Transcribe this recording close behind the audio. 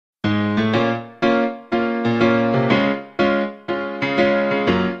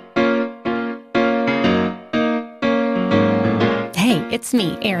it's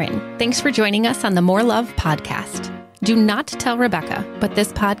me, Erin. Thanks for joining us on the More Love podcast. Do not tell Rebecca, but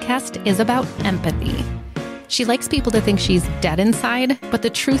this podcast is about empathy. She likes people to think she's dead inside, but the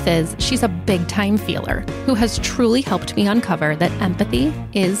truth is she's a big-time feeler who has truly helped me uncover that empathy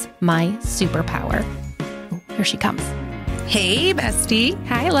is my superpower. Oh, here she comes. Hey, bestie.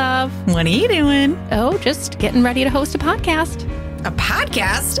 Hi, love. What are you doing? Oh, just getting ready to host a podcast. A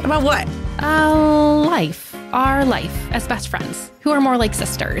podcast? About what? Life. Our life as best friends, who are more like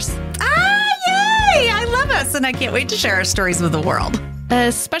sisters. Ah, yay! I love us, and I can't wait to share our stories with the world.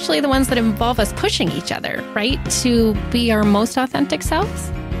 Especially the ones that involve us pushing each other, right? To be our most authentic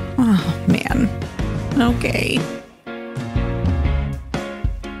selves. Oh, man. Okay.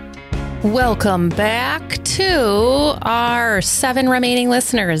 Welcome back to our 7 remaining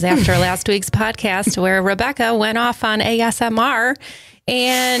listeners after last week's podcast where Rebecca went off on ASMR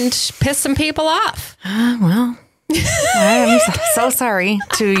and pissed some people off. Well, I'm so sorry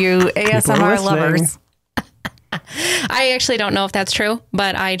to you ASMR lovers. I actually don't know if that's true,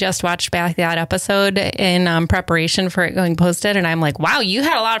 but I just watched back that episode in preparation for it going posted, and I'm like, wow, you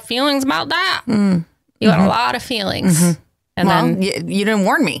had a lot of feelings about that. You had a lot of feelings. And then you didn't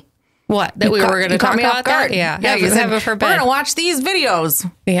warn me. What? That we were going to talk about that? Yeah, you said, we're going to watch these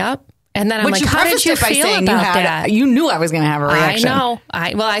videos. Yep. And then I'm like, how did you feel about that? You knew I was going to have a reaction. I know.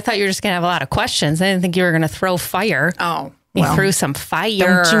 I thought you were just going to have a lot of questions. I didn't think you were going to throw fire. Oh, well, you threw some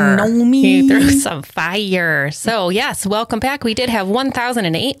fire. Don't you know me? You threw some fire. So, yes, welcome back. We did have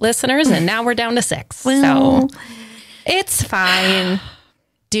 1,008 listeners, and now we're down to 6. Well, so, it's fine.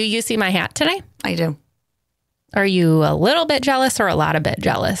 Do you see my hat today? I do. Are you a little bit jealous or a lot of bit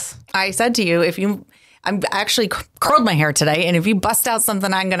jealous? I said to you, I'm actually curled my hair today, and if you bust out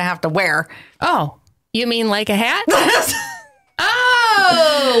something I'm going to have to wear. Oh, you mean like a hat?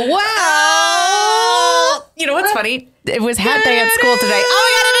 Oh, wow. You know what's funny? It was hat day at school today. Oh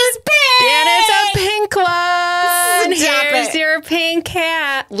my God, it is pink. And it's a pink one. Stop Here's it. your pink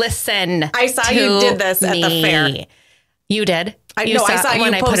hat. Listen. I saw you did this at the fair. You did? I saw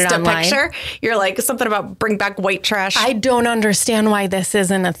you post a picture. You're like, something about bring back white trash. I don't understand why this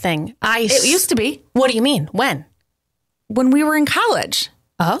isn't a thing. It used to be. What do you mean? When? When we were in college.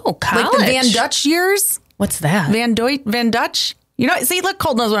 Oh, college. Like the Van Dutch years. What's that? Van Dutch. You know, see, look,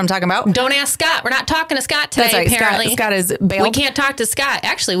 Colt knows what I'm talking about. Don't ask Scott. We're not talking to Scott today, That's right. apparently. Scott is bailed. We can't talk to Scott.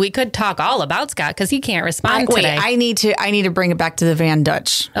 Actually, we could talk all about Scott because he can't respond today. I need to bring it back to the Van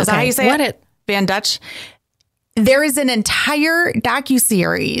Dutch. Is that how you say it? Van Dutch. There is an entire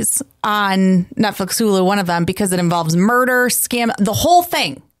docuseries on Netflix, Hulu, one of them, because it involves murder, scam, the whole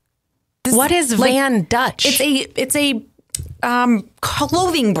thing. What is Van Dutch? It's a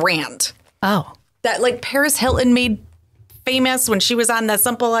clothing brand. Oh. That like Paris Hilton made famous when she was on The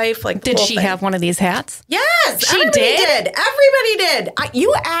Simple Life. Like, did she have one of these hats? Yes, she did. Everybody did.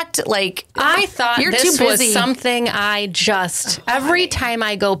 You act like I thought you're this too busy. Was something I just every time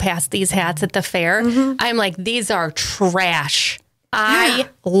I go past these hats at the fair, I'm like, these are trash. I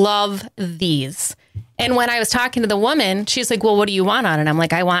love these. And when I was talking to the woman, she's like, well, what do you want on it? I'm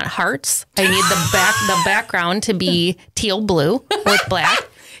like, I want hearts. I need the background to be teal blue with black.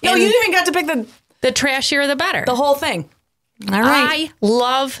 No, you even got to pick the trashier, the better. The whole thing. All right. I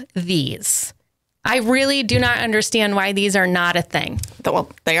love these. I really do not understand why these are not a thing. Well,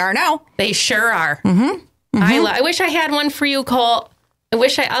 they are now. They sure are. I wish I had one for you, Colt.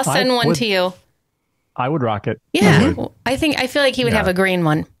 I'll send one to you. I would rock it. Yeah. I feel like he would have a green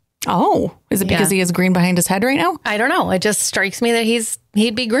one. Oh, is it because he has green behind his head right now? I don't know. It just strikes me that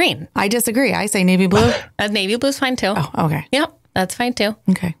he'd be green. I disagree. I say navy blue. Navy blue's fine too. Oh, okay. Yep. That's fine too.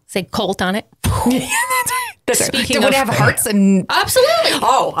 Okay. Say Colt on it. Yeah, that's right. Speaking would have hearts and absolutely.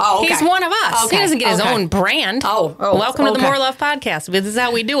 Oh, okay. He's one of us. Okay. He doesn't get his own brand. Welcome to the More Love podcast. This is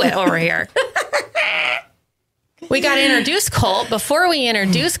how we do it over here. We got to introduce Colt. Before we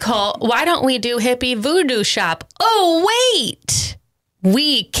introduce Colt, why don't we do Hippie Voodoo Shop? Oh, wait.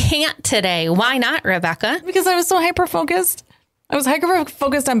 We can't today. Why not, Rebecca? Because I was so hyper-focused. I was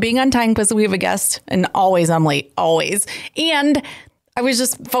hyper-focused on being on time because we have a guest, and always I'm late, always. And I was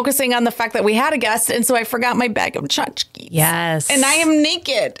just focusing on the fact that we had a guest, and so I forgot my bag of tchotchkes. Yes. And I am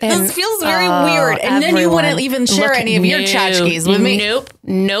naked. And, this feels very weird. And then you wouldn't even share any of your tchotchkes with me.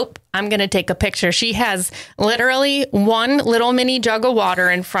 Nope. I'm going to take a picture. She has literally one little mini jug of water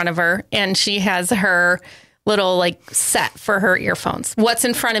in front of her, and she has her little like set for her earphones. What's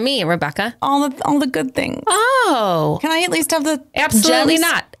in front of me, Rebecca? All the good things. Oh. Can I at least have the Absolutely gems?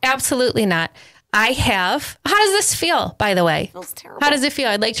 not. Absolutely not. I have. How does this feel, by the way? It feels terrible. How does it feel?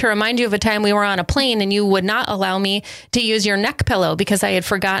 I'd like to remind you of a time we were on a plane and you would not allow me to use your neck pillow because I had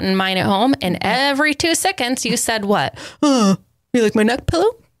forgotten mine at home. And every 2 seconds you said what? You like my neck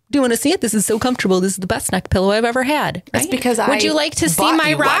pillow? Do you want to see it? This is so comfortable. This is the best neck pillow I've ever had. Right? That's because Would you like to see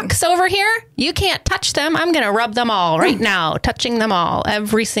my rocks over here? You can't touch them. I'm going to rub them all right now, touching them all,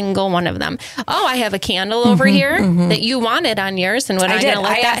 every single one of them. Oh, I have a candle over here that you wanted on yours. And I going to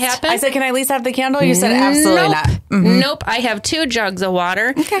let that happen? I said, can I at least have the candle? You said absolutely not. Nope. I have 2 jugs of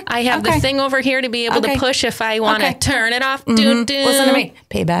water. Okay. I have the thing over here to be able to push if I want to turn it off. Listen to me.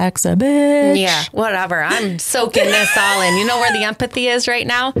 Payback's a bitch. Yeah, whatever. I'm soaking this all in. You know where the empathy is right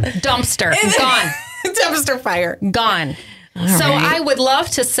now? Dumpster. Gone. Dumpster fire. Gone. I would love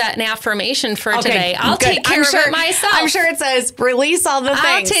to set an affirmation for today. I'll take care of it myself. I'm sure it says release all the things.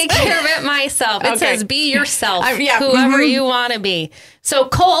 I'll take care of it myself. It says be yourself, whoever you want to be. So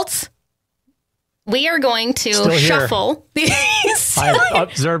Colt, we are going to shuffle these. I'm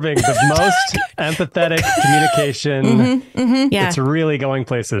observing the most empathetic communication. Yeah. It's really going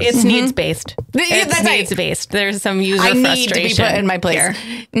places. It's needs-based. It's needs-based. There's some user frustration. I need to be put in my place.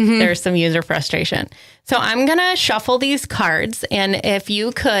 There's some user frustration. So I'm going to shuffle these cards. And if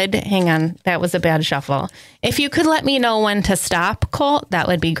you could, hang on, that was a bad shuffle. If you could let me know when to stop, Colt, that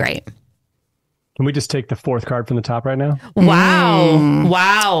would be great. Can we just take the 4th card from the top right now? Wow.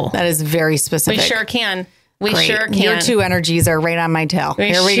 Wow. That is very specific. We sure can. We sure can. Your 2 energies are right on my tail.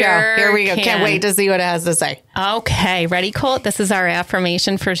 Here we go. Can't wait to see what it has to say. Okay. Ready, Colt? This is our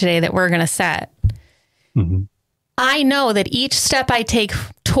affirmation for today that we're going to set. I know that each step I take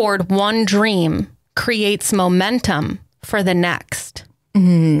toward one dream creates momentum for the next.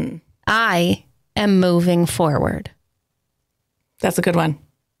 I am moving forward. That's a good one.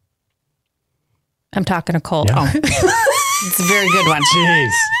 I'm talking to Colt. Yeah. It's a very good one.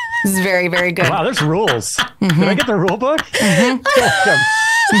 Jeez. This is very, very good. Wow, there's rules. Did I get the rule book? Did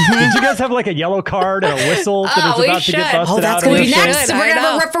you guys have like a yellow card and a whistle that is about to get busted out? Oh, that's going to be next. We're going to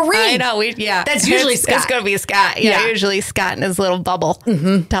have a referee. I know. That's usually Scott. It's going to be Scott. Yeah, usually Scott in his little bubble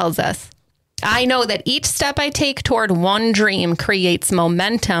tells us. I know that each step I take toward one dream creates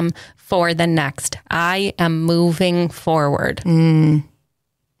momentum for the next. I am moving forward.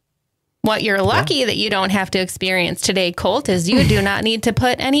 What you're lucky that you don't have to experience today, Colt, is you do not need to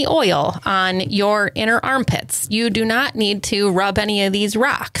put any oil on your inner armpits. You do not need to rub any of these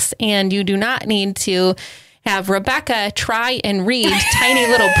rocks. And you do not need to have Rebecca try and read tiny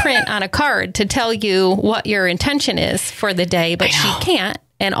little print on a card to tell you what your intention is for the day, but she can't.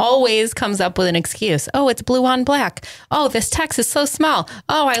 And always comes up with an excuse. Oh, it's blue on black. Oh, this text is so small.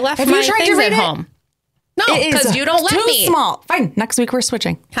 Oh, I left my things at home. No, because you don't let me. Too small. Fine. Next week we're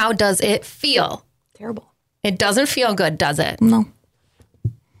switching. How does it feel? Terrible. It doesn't feel good, does it? No.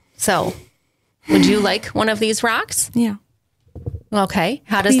 So, would you like one of these rocks? Yeah. Okay.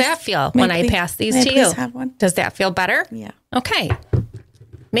 How does that feel when I pass these to you? Have one? Does that feel better? Yeah. Okay.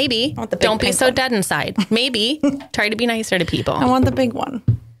 Maybe don't be so dead inside. Maybe try to be nicer to people. I want the big one.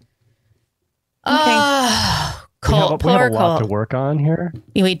 Oh, Colt, we have a lot to work on here.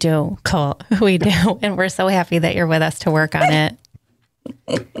 We do, Colt. We do. And we're so happy that you're with us to work on it.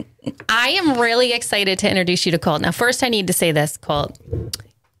 I am really excited to introduce you to Colt. Now, first I need to say this, Colt.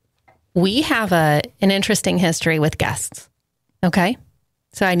 We have an interesting history with guests. Okay?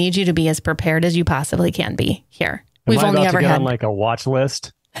 So I need you to be as prepared as you possibly can be here. We've only ever had on like a watch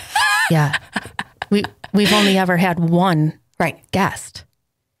list. Yeah. We've only ever had one guest.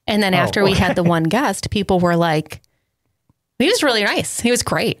 And then after we had the one guest, people were like, he was really nice. He was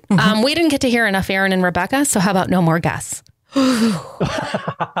great. We didn't get to hear enough Erin and Rebecca. So how about no more guests? Okay.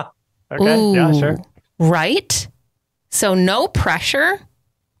 Ooh, yeah, sure. Right? So no pressure,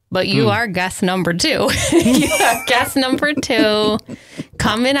 but you are guest number 2. You are guest number 2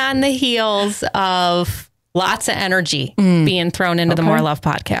 coming on the heels of lots of energy being thrown into the More Love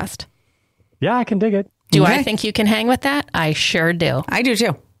podcast. Yeah, I can dig it. Do I think you can hang with that? I sure do. I do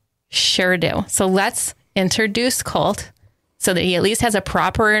too. Sure do. So let's introduce Colt so that he at least has a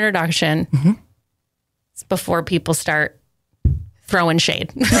proper introduction before people start throwing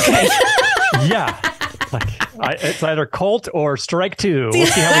shade. Okay. Yeah. It's either Colt or strike 2. We'll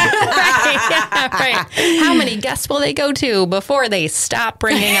see how we get. Right. How many guests will they go to before they stop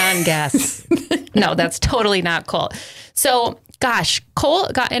bringing on guests? No, that's totally not Colt. So, gosh,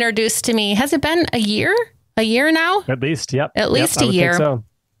 Colt got introduced to me. Has it been a year? A year now? At least, yep. At least a year. So.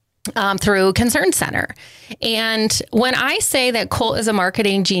 Through Concern Center. And when I say that Colt is a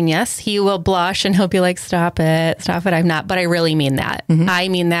marketing genius, he will blush and he'll be like, stop it, I'm not. But I really mean that. I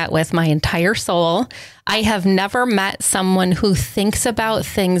mean that with my entire soul. I have never met someone who thinks about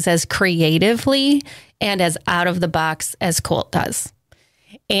things as creatively and as out of the box as Colt does.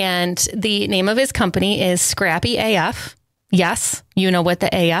 And the name of his company is Scrappy AF. Yes, you know what the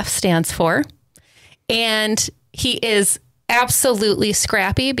AF stands for. And he is absolutely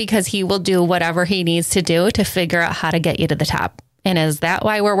Scrappy, because he will do whatever he needs to do to figure out how to get you to the top. And is that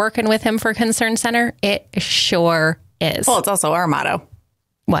why we're working with him for Concern Center? It sure is. Well, it's also our motto.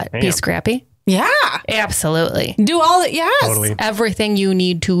 What? Damn. Be Scrappy? Yeah. Absolutely. Do all that. Yes. Totally. Everything you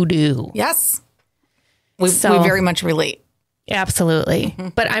need to do. Yes. We very much relate. Absolutely.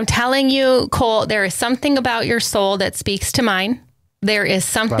 But I'm telling you, Colt, there is something about your soul that speaks to mine. There is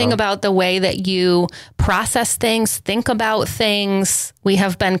something about the way that you process things, think about things. We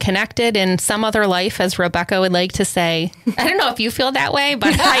have been connected in some other life, as Rebecca would like to say. I don't know if you feel that way,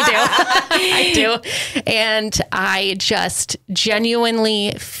 but I do. I do. And I just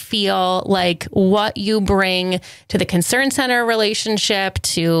genuinely feel like what you bring to the Concern Center relationship,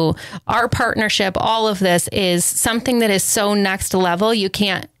 to our partnership, all of this is something that is so next level. You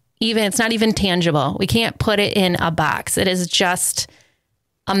can't even, it's not even tangible. We can't put it in a box. It is just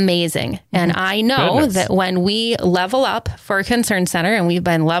amazing. And I know that when we level up for Concern Center, and we've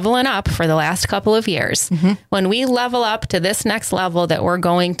been leveling up for the last couple of years, when we level up to this next level that we're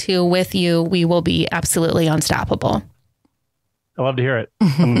going to with you, we will be absolutely unstoppable. I love to hear it.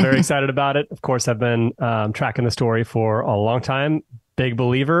 I'm very excited about it. Of course, I've been tracking the story for a long time. Big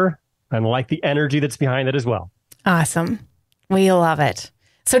believer, and like the energy that's behind it as well. Awesome. We love it.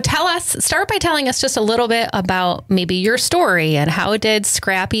 So start by telling us just a little bit about maybe your story, and how did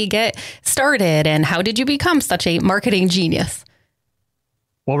Scrappy get started, and how did you become such a marketing genius?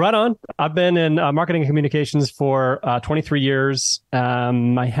 Well, right on. I've been in marketing and communications for 23 years.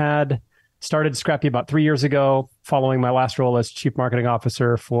 I had started Scrappy about 3 years ago, following my last role as chief marketing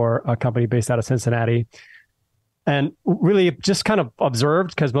officer for a company based out of Cincinnati. And really just kind of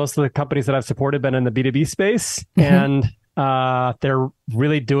observed, because most of the companies that I've supported have been in the B2B space, and they're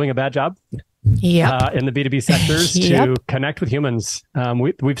really doing a bad job in the B2B sectors to connect with humans.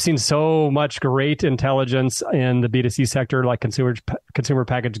 We've seen so much great intelligence in the B2C sector, like consumer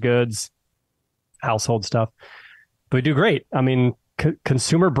packaged goods, household stuff. But we do great. I mean,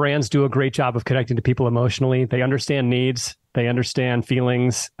 consumer brands do a great job of connecting to people emotionally. They understand needs, they understand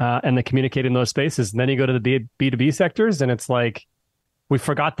feelings, and they communicate in those spaces. And then you go to the B2B sectors, and it's like, we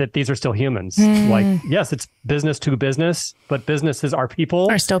forgot that these are still humans. Like, yes, it's business to business, but businesses are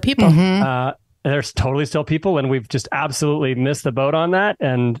people. Are still people. There's totally still people. And we've just absolutely missed the boat on that.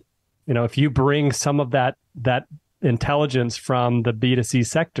 And, you know, if you bring some of that intelligence from the B2C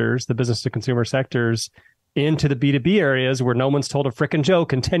sectors, the business to consumer sectors, into the B2B areas where no one's told a frickin'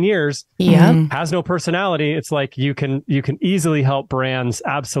 joke in 10 years, has no personality, it's like you can easily help brands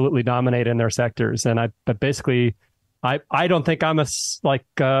absolutely dominate in their sectors. And I don't think I'm a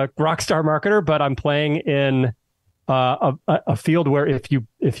rock star marketer, but I'm playing in a field where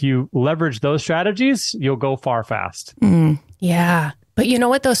if you leverage those strategies, you'll go far fast. Yeah. But you know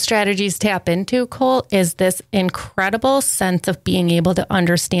what those strategies tap into, Colt, is this incredible sense of being able to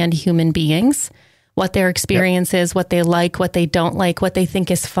understand human beings, what their experience is, what they like, what they don't like, what they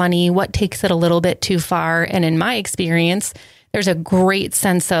think is funny, what takes it a little bit too far. And in my experience, there's a great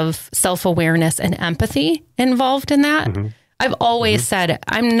sense of self-awareness and empathy involved in that. I've always said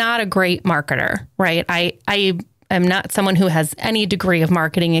I'm not a great marketer, right? I am not someone who has any degree of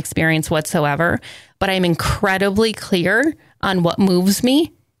marketing experience whatsoever, but I'm incredibly clear on what moves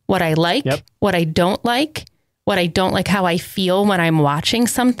me, what I like, what I don't like how I feel when I'm watching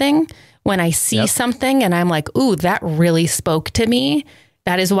something, when I see something and I'm like, ooh, that really spoke to me.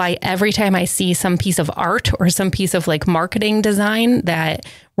 That is why every time I see some piece of art or some piece of like marketing design that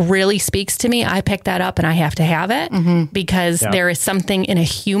really speaks to me, I pick that up and I have to have it because there is something in a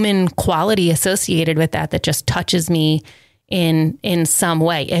human quality associated with that just touches me in some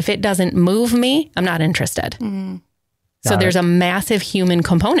way. If it doesn't move me, I'm not interested. So there's a massive human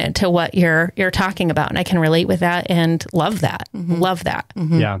component to what you're talking about. And I can relate with that and love that. Love that.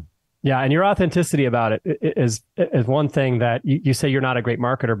 Yeah. And your authenticity about it is one thing that you say you're not a great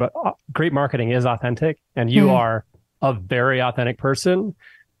marketer, but great marketing is authentic, and you are a very authentic person.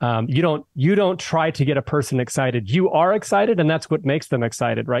 You don't try to get a person excited. You are excited, and that's what makes them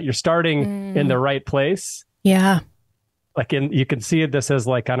excited, right? You're starting in the right place. Yeah. You can see this as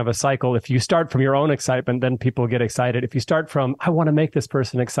like kind of a cycle. If you start from your own excitement, then people get excited. If you start from, I want to make this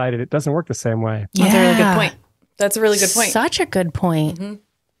person excited, it doesn't work the same way. Yeah. That's a really good point. That's a really good point. Such a good point.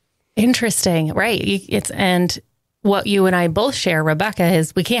 Interesting. Right. And what you and I both share, Rebecca,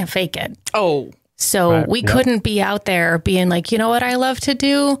 is we can't fake it. So we couldn't be out there being like, you know what I love to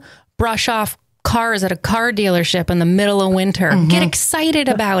do? Brush off cars at a car dealership in the middle of winter. Get excited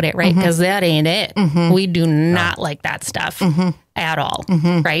about it, right? Because that ain't it. We do not like that stuff at all.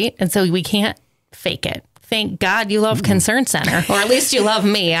 Right. And so we can't fake it. thank God you love Concern Center, or at least you love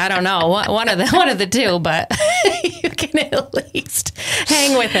me. I don't know, one of the two, but you can at least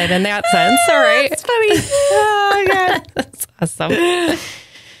hang with it in that sense. All right, it's funny. Oh my God, that's awesome.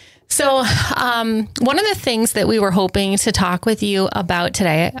 So one of the things that we were hoping to talk with you about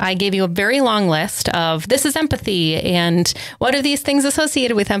today, I gave you a very long list of this is empathy and what are these things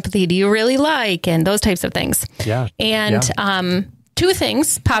associated with empathy do you really like and those types of things. Yeah. And two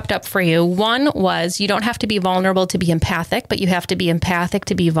things popped up for you. One was you don't have to be vulnerable to be empathic, but you have to be empathic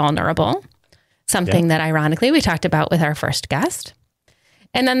to be vulnerable. Something that ironically we talked about with our first guest.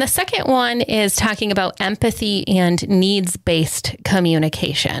 And then the second one is talking about empathy and needs-based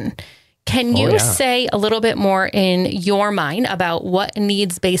communication. Can you say a little bit more in your mind about what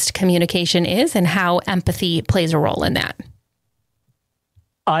needs-based communication is and how empathy plays a role in that?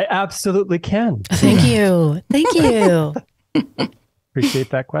 I absolutely can. Thank you. Thank you. Appreciate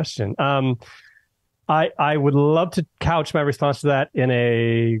that question. I would love to couch my response to that in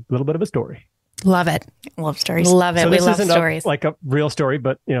a little bit of a story. Love it. Love stories. Love it. So we love stories. Like a real story,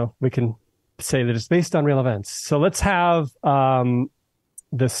 but we can say that it's based on real events. So let's have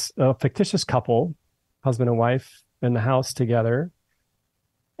this fictitious couple, husband and wife, in the house together.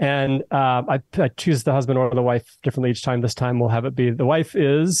 And I choose the husband or the wife differently each time. This time we'll have it be the wife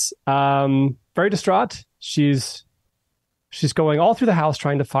is very distraught. She's going all through the house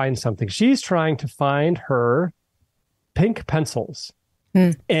trying to find something. She's trying to find her pink pencils.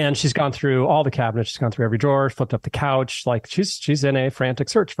 And she's gone through all the cabinets. She's gone through every drawer, flipped up the couch. Like she's in a frantic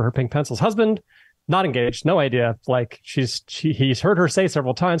search for her pink pencils. Husband, not engaged, no idea. Like he's heard her say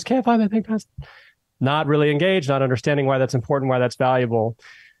several times, "Can't find my pink pencil." Not really engaged, not understanding why that's important, why that's valuable.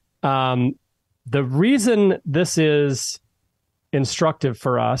 The reason this is instructive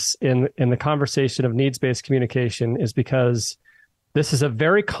for us in the conversation of needs-based communication is because this is a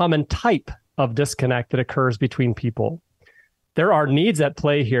very common type of disconnect that occurs between people. There are needs at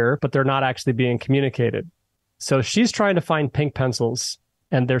play here, but they're not actually being communicated. So she's trying to find pink pencils,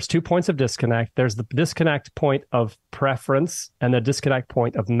 and there's 2 points of disconnect. There's the disconnect point of preference and the disconnect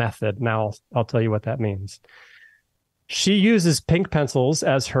point of method. Now, I'll tell you what that means. She uses pink pencils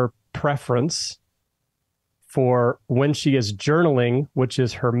as her preference for when she is journaling, which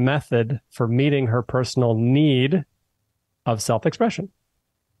is her method for meeting her personal need of self-expression.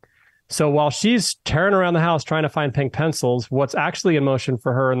 So while she's tearing around the house trying to find pink pencils, what's actually in motion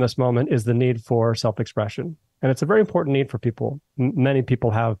for her in this moment is the need for self-expression. And it's a very important need for people. Many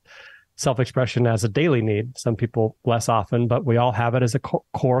people have self-expression as a daily need. Some people less often, but we all have it as a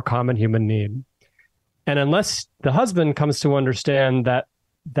core common human need. And unless the husband comes to understand that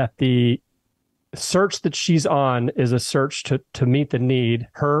the search that she's on is a search to meet the need,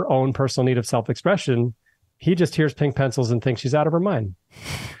 her own personal need of self-expression, he just hears pink pencils and thinks she's out of her mind.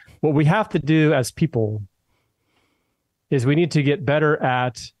 What we have to do as people is we need to get better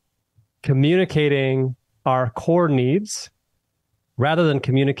at communicating our core needs rather than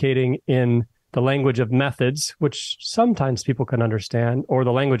communicating in the language of methods, which sometimes people can understand, or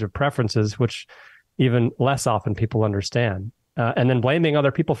the language of preferences, which even less often people understand, and then blaming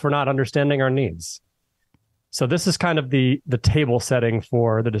other people for not understanding our needs. So this is kind of the table setting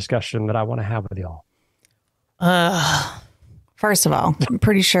for the discussion that I want to have with y'all. First of all, I'm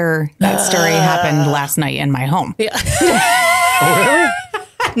pretty sure that story happened last night in my home. Yeah. Oh, really?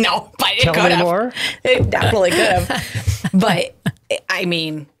 No, but it Tell could me have. more. It definitely could have. But I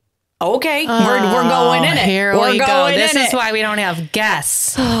mean, okay, we're going in it. Here we go. This is why we don't have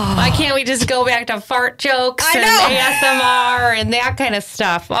guests. Why can't we just go back to fart jokes and ASMR and that kind of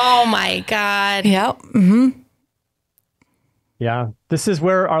stuff? Oh my God. Yep. Mm-hmm. Yeah, this is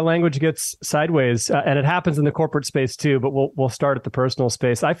where our language gets sideways, and it happens in the corporate space too, but we'll start at the personal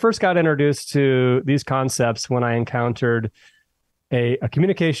space. I first got introduced to these concepts when I encountered a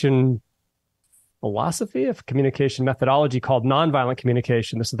communication philosophy, a communication methodology called nonviolent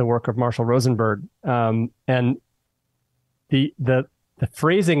communication. This is the work of Marshall Rosenberg. And the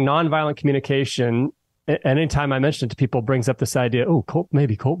phrasing nonviolent communication, anytime I mention it to people, brings up this idea,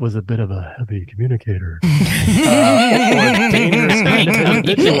 Colt was a bit of a heavy communicator. Or dangerous kind of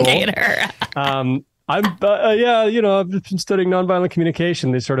individual. I've been studying nonviolent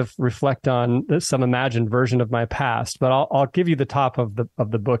communication. They sort of reflect on some imagined version of my past, but I'll give you the top of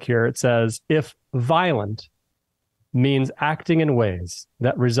the book here. It says, if violent means acting in ways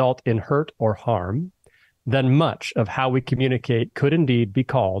that result in hurt or harm, then much of how we communicate could indeed be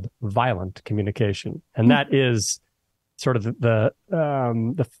called violent communication. And that is sort of the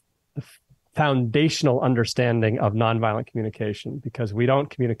foundational understanding of nonviolent communication, because we don't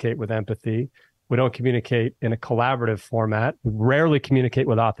communicate with empathy. We don't communicate in a collaborative format. We rarely communicate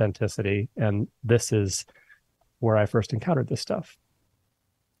with authenticity. And this is where I first encountered this stuff.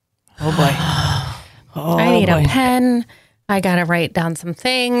 Oh boy. I need a pen. I got to write down some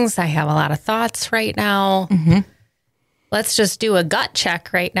things. I have a lot of thoughts right now. Let's just do a gut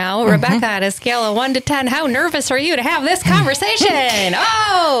check right now. Rebecca, at a scale of 1 to 10, how nervous are you to have this conversation?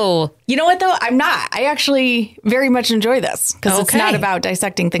 Oh, you know what though? I'm not. I actually very much enjoy this because it's not about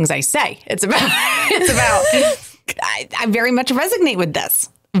dissecting things I say. It's about, I very much resonate with this.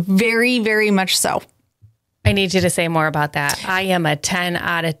 Very, very much so. I need you to say more about that. I am a 10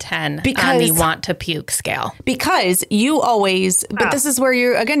 out of 10 on the want to puke scale. Because you always, but this is where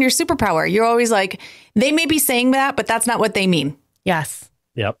you're, again, your superpower. You're always like, they may be saying that, but that's not what they mean. Yes.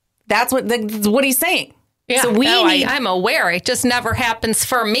 Yep. That's what he's saying. Yeah, so I'm aware. It just never happens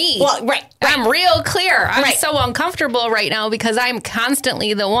for me. Well, right. I'm real clear. I'm so uncomfortable right now because I'm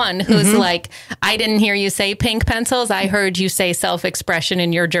constantly the one who's like, I didn't hear you say pink pencils. I heard you say self-expression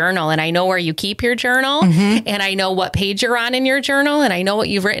in your journal. And I know where you keep your journal. And I know what page you're on in your journal. And I know what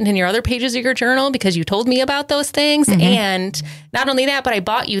you've written in your other pages of your journal because you told me about those things. And not only that, but I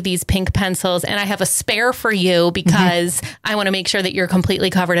bought you these pink pencils and I have a spare for you because I want to make sure that you're completely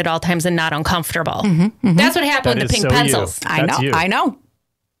covered at all times and not uncomfortable. That's what happened with the pink pencils. I know.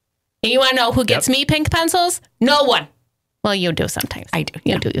 And you want to know who gets me pink pencils? No one. Well, you do sometimes. I do.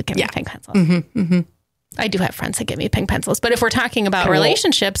 You give me pink pencils. I do have friends that give me pink pencils. But if we're talking about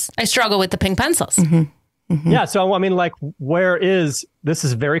relationships, I struggle with the pink pencils. Yeah. So, I mean, like, this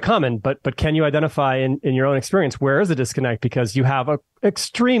is very common, but can you identify in your own experience, where is the disconnect? Because you have an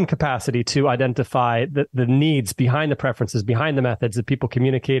extreme capacity to identify the needs behind the preferences, behind the methods of people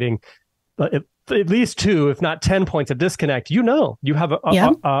communicating. At least 2, if not 10 points of disconnect, you have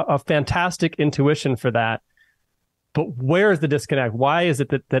a fantastic intuition for that. But where is the disconnect? Why is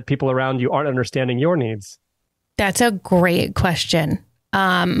it that people around you aren't understanding your needs? That's a great question.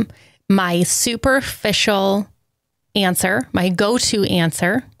 My superficial answer, my go-to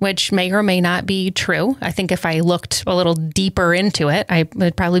answer, which may or may not be true, I think if I looked a little deeper into it, I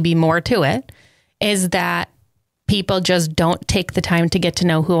would probably be more to it, is that people just don't take the time to get to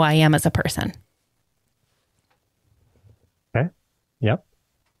know who I am as a person. Okay. Yep.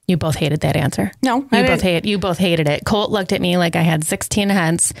 You both hated that answer. No, you both hated it. Colt looked at me like I had 16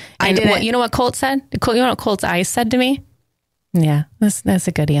 heads. And you know what Colt said? You know what Colt's eyes said to me? Yeah, that's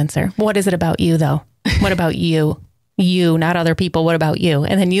a good answer. What is it about you though? What about you? You, not other people. What about you?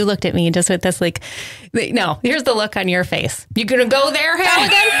 And then you looked at me just with this like, no, here's the look on your face. You going to go there,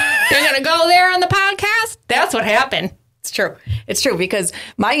 Halligan? You're going to go there on the podcast? That's what happened. It's true. It's true because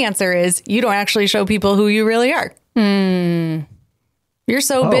my answer is you don't actually show people who you really are. You're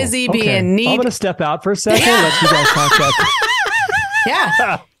so busy being neat. I'm going to step out for a second. Let you guys talk about this.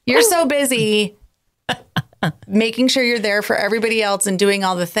 Yeah. You're so busy making sure you're there for everybody else and doing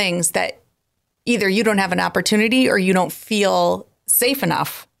all the things that either you don't have an opportunity or you don't feel safe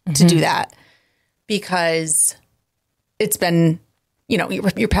enough to do that because it's been,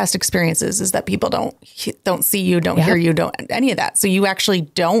 your past experiences is that people don't see you, don't hear you, don't any of that. So you actually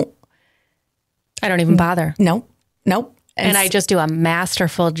don't. I don't even bother. Nope. And I just do a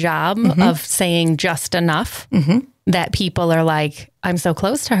masterful job of saying just enough that people are like, I'm so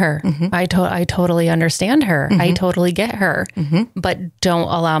close to her. I totally understand her. I totally get her. But don't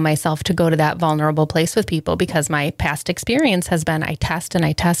allow myself to go to that vulnerable place with people because my past experience has been I test and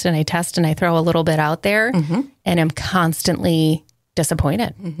I test and I test and I throw a little bit out there and am constantly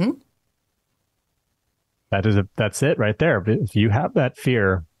disappointed. That's it right there. If you have that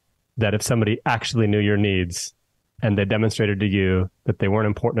fear that if somebody actually knew your needs and they demonstrated to you that they weren't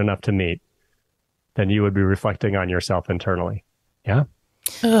important enough to meet, then you would be reflecting on yourself internally. Yeah.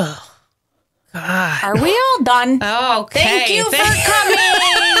 Ugh. God. Are we all done? Okay. Thank you for coming.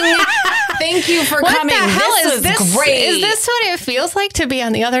 Thank you for coming. What the hell is this? Great. Is this what it feels like to be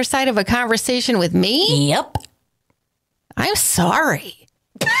on the other side of a conversation with me? Yep. I'm sorry.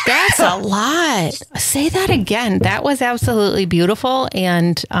 That's a lot. Say that again. That was absolutely beautiful.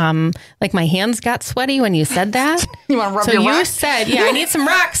 And like my hands got sweaty when you said that. You want to rub your rocks? So you said, I need some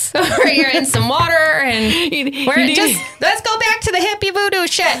rocks over here and some water. And let's go back to the hippie voodoo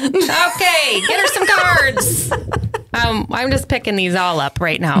shit. Okay, get her some cards. I'm just picking these all up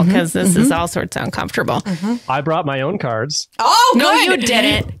right now because this is all sorts of uncomfortable. I brought my own cards. Oh, no, you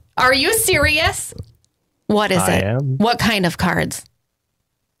didn't. Are you serious? What is it? I am. What kind of cards?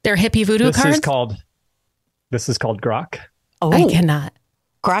 They're hippie voodoo cards? This is called Grok. Oh, I cannot.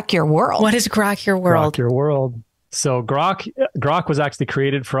 Grok Your World. What is Grok Your World? Grok Your World. So Grok was actually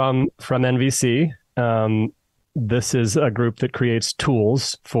created from NVC. This is a group that creates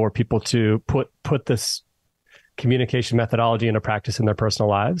tools for people to put this communication methodology into practice in their personal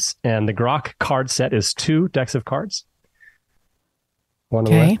lives. And the Grok card set is 2 decks of cards. One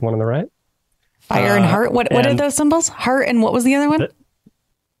on the left, one on the right. Fire and heart. What are those symbols? Heart and what was the other one?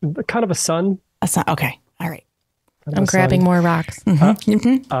 Kind of a sun. A sun. Okay. All right. I'm grabbing more rocks.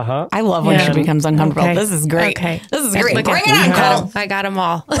 I love when she becomes uncomfortable. Okay. This is great. Okay. This is great. Bring it on, Cole. I got them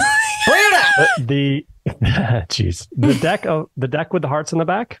all. Bring it on. Geez. The deck with the hearts on the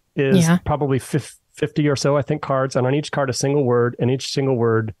back is probably 50 or so, I think, cards. And on each card, a single word. And each single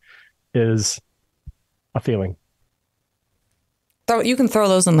word is a feeling. You can throw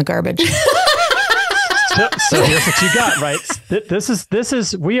those in the garbage. So here's what you got, right? This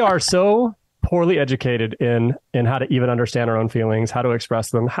is we are so poorly educated in how to even understand our own feelings, how to express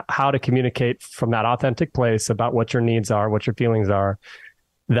them, how to communicate from that authentic place about what your needs are, what your feelings are,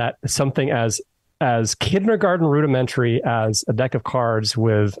 that something as kindergarten rudimentary as a deck of cards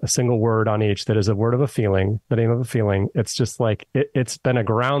with a single word on each that is a word of a feeling, the name of a feeling. It's just like, it's been a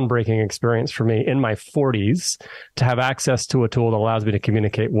groundbreaking experience for me in my 40s to have access to a tool that allows me to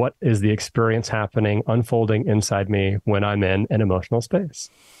communicate what is the experience happening, unfolding inside me when I'm in an emotional space.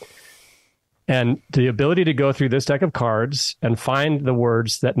 And the ability to go through this deck of cards and find the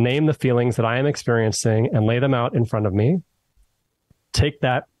words that name the feelings that I am experiencing and lay them out in front of me, take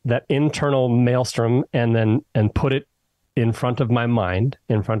that internal maelstrom and put it in front of my mind,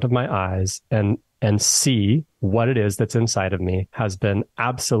 in front of my eyes, and see what it is that's inside of me has been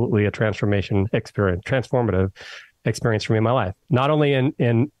absolutely a transformative experience for me in my life. Not only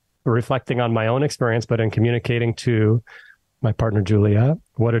in reflecting on my own experience, but in communicating to my partner, Julia,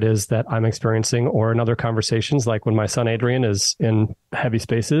 what it is that I'm experiencing, or in other conversations, like when my son, Adrian, is in heavy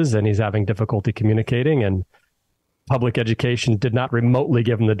spaces and he's having difficulty communicating, and public education did not remotely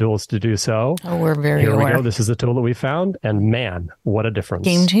give him the tools to do so. Oh, we're very Here aware. We go. This is the tool that we found. And man, what a difference.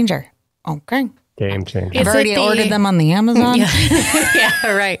 Game changer. Okay. Game changer. I've already ordered them on the Amazon.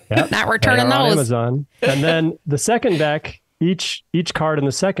 Yeah, right. Yep. Not returning those. On Amazon. And then the second deck, each card in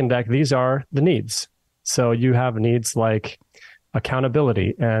the second deck, these are the needs. So you have needs like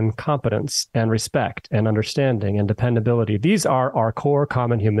accountability and competence and respect and understanding and dependability. These are our core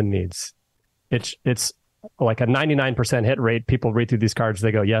common human needs. It's like a 99% hit rate. People read through these cards,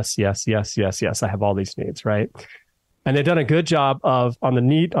 they go, yes, yes, yes, yes, yes, I have all these needs, right? And they've done a good job of, on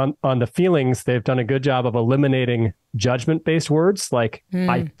the feelings, they've done a good job of eliminating judgment-based words like,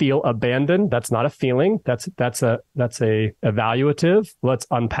 I feel abandoned. That's not a feeling. That's a evaluative. Let's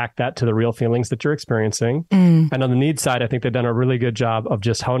unpack that to the real feelings that you're experiencing. And on the needs side, I think they've done a really good job of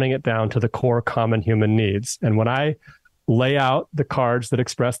just honing it down to the core common human needs. And when I lay out the cards that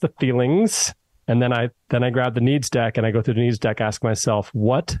express the feelings, and then I grab the needs deck and I go through the needs deck, ask myself,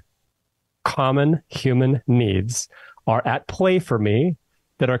 what common human needs are at play for me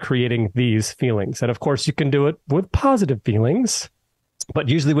that are creating these feelings? And of course, you can do it with positive feelings, but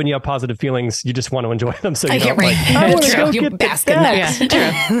usually when you have positive feelings, you just want to enjoy them. So you don't I want to go get the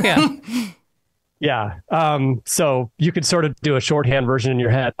deck. Yeah. So you could sort of do a shorthand version in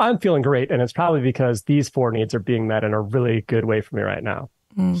your head. I'm feeling great. And it's probably because these 4 needs are being met in a really good way for me right now.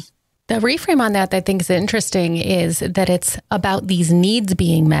 The reframe on that I think is interesting is that it's about these needs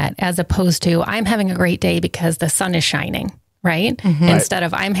being met as opposed to I'm having a great day because the sun is shining, right? Instead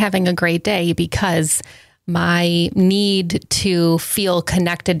of I'm having a great day because my need to feel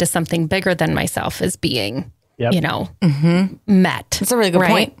connected to something bigger than myself is being, met. That's a really good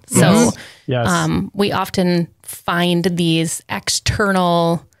point. So we often find these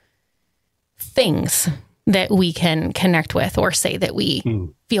external things that we can connect with or say that we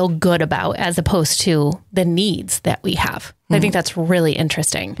feel good about as opposed to the needs that we have. I think that's really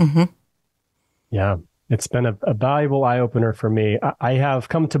interesting. Yeah, it's been a valuable eye-opener for me. I have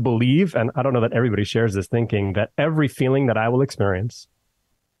come to believe, and I don't know that everybody shares this thinking, that every feeling that I will experience,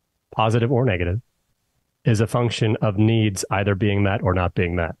 positive or negative, is a function of needs either being met or not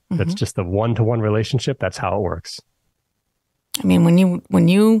being met. That's just the one-to-one relationship. That's how it works. I mean, when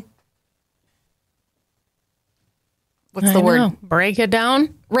you what's the word? Break it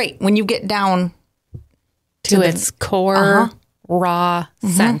down? Right. When you get down to its core, raw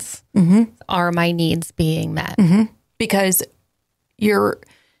sense, are my needs being met? Because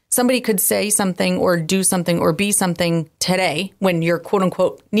somebody could say something or do something or be something today when your quote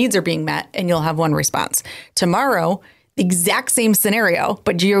unquote needs are being met and you'll have one response. Tomorrow, the exact same scenario,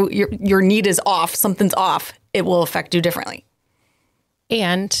 but your need is off, something's off, it will affect you differently.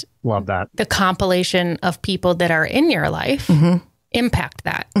 And love that. The compilation of people that are in your life impact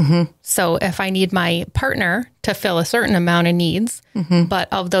that. So if I need my partner to fill a certain amount of needs,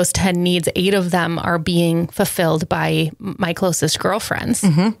 but of those 10 needs, 8 of them are being fulfilled by my closest girlfriends,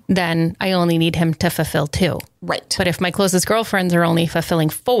 then I only need him to fulfill 2. Right. But if my closest girlfriends are only fulfilling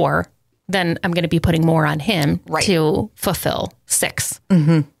 4, then I'm going to be putting more on him to fulfill 6.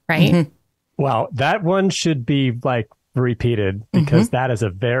 Right. Well, that one should be like repeated because that is a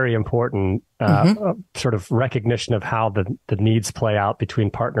very important sort of recognition of how the needs play out between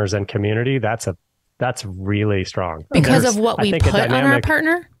partners and community. That's really strong. Because of what we put on our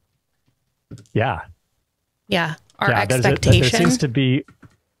partner? Yeah. Yeah. Our expectation. There seems to be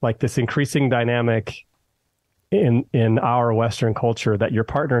like this increasing dynamic in our Western culture that your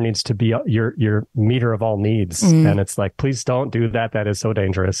partner needs to be your meter of all needs. And it's like, please don't do that. That is so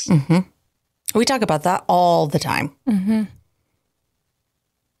dangerous. We talk about that all the time.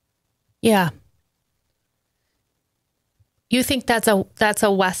 Yeah. You think that's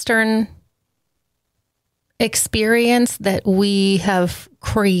a Western experience that we have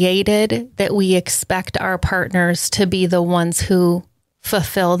created, that we expect our partners to be the ones who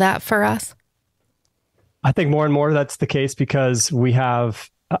fulfill that for us? I think more and more that's the case because we have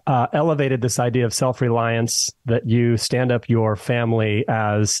elevated this idea of self-reliance, that you stand up your family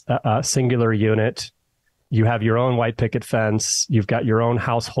as a singular unit. You have your own white picket fence. You've got your own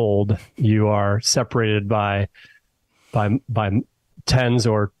household. You are separated by tens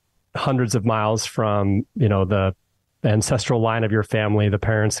or hundreds of miles from, the ancestral line of your family, the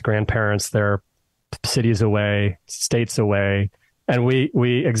parents, the grandparents, they're cities away, states away. And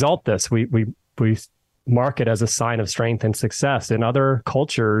we exalt this. We mark it as a sign of strength and success. In other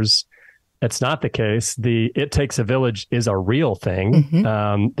cultures, it's not the case. The "it takes a village" is a real thing.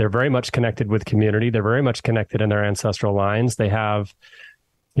 They're very much connected with community. They're very much connected in their ancestral lines. They have,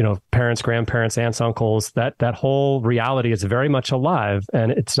 parents, grandparents, aunts, uncles. That whole reality is very much alive,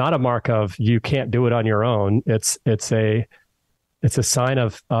 and it's not a mark of you can't do it on your own. It's a sign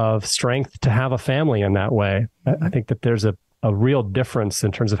of strength to have a family in that way. I think that there's a real difference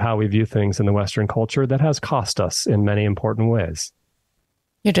in terms of how we view things in the Western culture that has cost us in many important ways.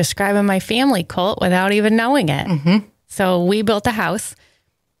 You're describing my family, Colt, without even knowing it. So we built a house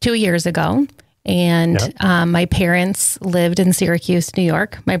 2 years ago, and my parents lived in Syracuse, New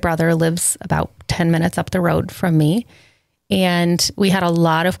York. My brother lives about 10 minutes up the road from me. And we had a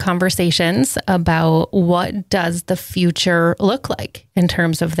lot of conversations about what does the future look like in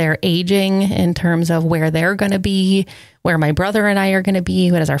terms of their aging, in terms of where they're going to be, where my brother and I are going to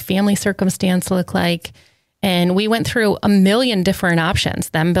be, what does our family circumstance look like? And we went through a million different options,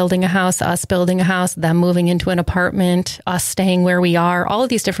 them building a house, us building a house, them moving into an apartment, us staying where we are, all of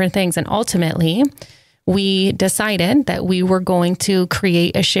these different things. And ultimately, we decided that we were going to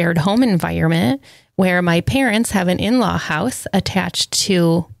create a shared home environment where my parents have an in-law house attached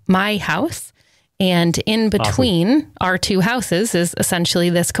to my house. And in between our 2 houses is essentially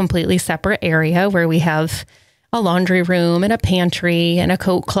this completely separate area where we have a laundry room and a pantry and a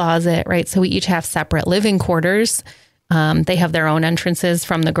coat closet, right? So we each have separate living quarters. They have their own entrances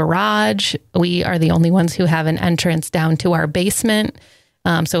from the garage. We are the only ones who have an entrance down to our basement.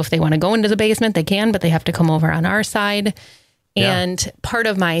 So if they want to go into the basement, they can, but they have to come over on our side. And part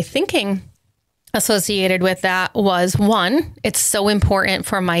of my thinking associated with that was, one, it's so important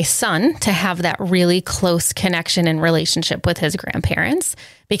for my son to have that really close connection and relationship with his grandparents,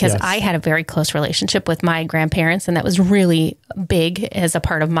 because I had a very close relationship with my grandparents, and that was really big as a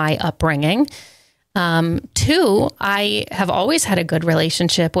part of my upbringing. 2, I have always had a good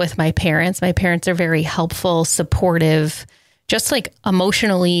relationship with my parents. My parents are very helpful, supportive, just like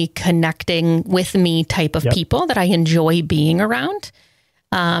emotionally connecting with me type of people that I enjoy being around.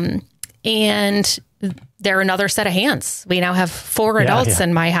 And they're another set of hands. We now have 4 adults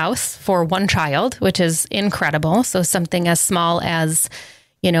in my house for 1 child, which is incredible. So something as small as,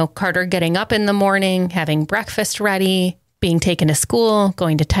 Carter getting up in the morning, having breakfast ready, being taken to school,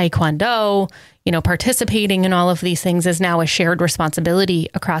 going to Taekwondo, participating in all of these things is now a shared responsibility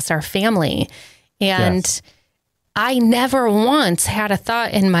across our family. And I never once had a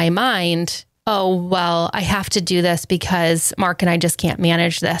thought in my mind, oh, well, I have to do this because Mark and I just can't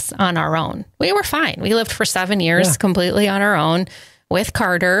manage this on our own. We were fine. We lived for 7 years completely on our own with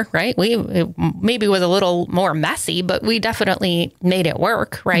Carter, right? It maybe was a little more messy, but we definitely made it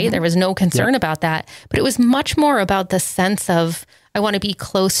work, right? There was no concern about that. But it was much more about the sense of, I want to be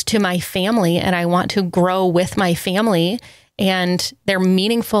close to my family and I want to grow with my family, and they're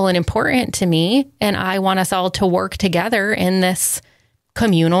meaningful and important to me. And I want us all to work together in this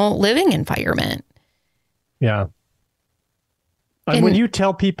communal living environment. Yeah. And when you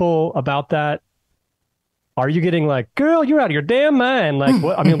tell people about that, Are you getting like, girl, you're out of your damn mind? Like,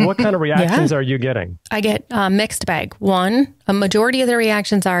 what kind of reactions are you getting? I get a mixed bag. One, a majority of the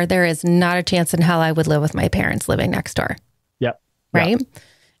reactions are, there is not a chance in hell I would live with my parents living next door. Yep. Right. Yep.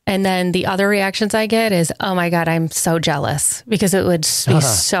 And then the other reactions I get is, oh my God, I'm so jealous, because it would be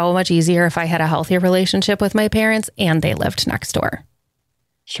so much easier if I had a healthier relationship with my parents and they lived next door.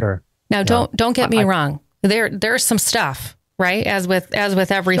 Sure. Now, don't get me wrong. There's some stuff. Right. As with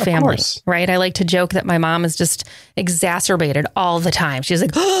every family. Right. I like to joke that my mom is just exacerbated all the time. She's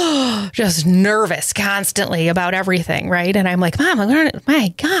like, just nervous constantly about everything. Right. And I'm like, Mom, my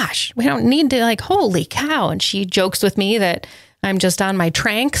gosh, we don't need to, like, holy cow. And she jokes with me that I'm just on my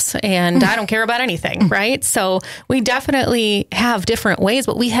tranks and I don't care about anything. Right. So we definitely have different ways,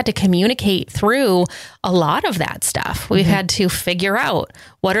 but we had to communicate through a lot of that stuff. We've had to figure out,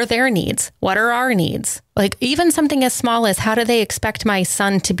 what are their needs? What are our needs? Like, even something as small as, how do they expect my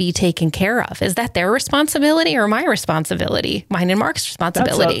son to be taken care of? Is that their responsibility or my responsibility? Mine and Mark's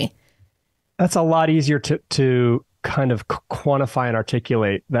responsibility. That's a lot easier to kind of quantify and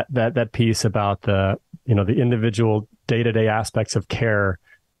articulate that piece about the individual day-to-day aspects of care.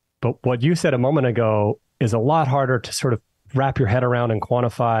 But what you said a moment ago is a lot harder to sort of wrap your head around and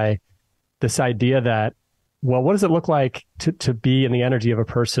quantify this idea that, well, what does it look like to be in the energy of a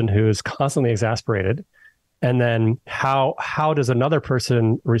person who is constantly exasperated? And then how does another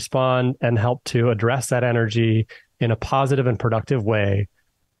person respond and help to address that energy in a positive and productive way?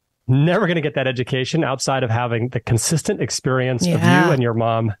 Never going to get that education outside of having the consistent experience of you and your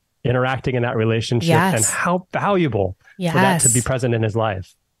mom interacting in that relationship, and how valuable for that to be present in his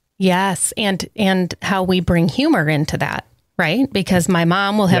life. Yes. And how we bring humor into that, right? Because my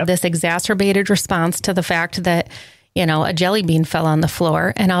mom will have this exacerbated response to the fact that, a jelly bean fell on the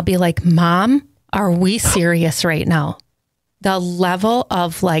floor. And I'll be like, Mom, are we serious right now? The level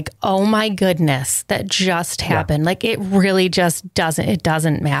of, like, oh my goodness, that just happened. Like, it really just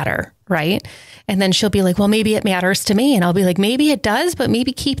doesn't matter. Right. And then she'll be like, well, maybe it matters to me. And I'll be like, maybe it does, but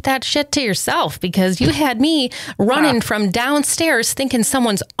maybe keep that shit to yourself, because you had me running from downstairs thinking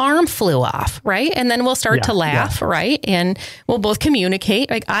someone's arm flew off. Right. And then we'll start to laugh. Right. And we'll both communicate.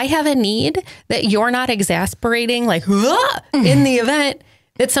 Like, I have a need that you're not exasperating, like, in the event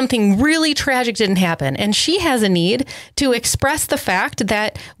that something really tragic didn't happen. And she has a need to express the fact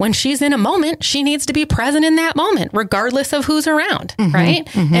that when she's in a moment, she needs to be present in that moment, regardless of who's around. Right.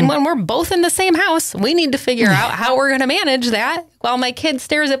 And when we're both in the same house, we need to figure out how we're going to manage that while my kid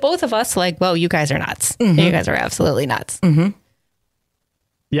stares at both of us like, well, you guys are nuts. You guys are absolutely nuts.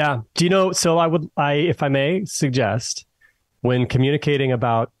 Yeah. Do you know, so I, if I may suggest, when communicating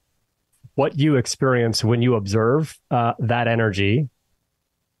about what you experience when you observe that energy,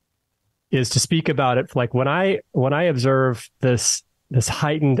 is to speak about it. Like, when I observe this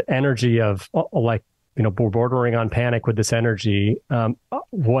heightened energy of bordering on panic with this energy,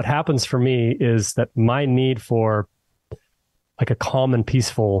 what happens for me is that my need for, like, a calm and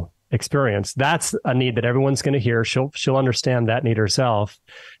peaceful experience, that's a need that everyone's going to hear. She'll understand that need herself,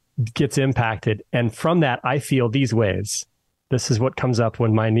 gets impacted. And from that, I feel these ways. This is what comes up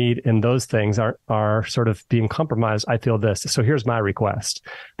when my need in those things are sort of being compromised. I feel this. So here's my request.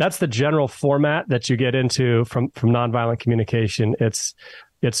 That's the general format that you get into from nonviolent communication.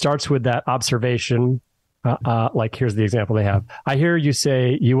 It starts with that observation. Like, here's the example they have. I hear you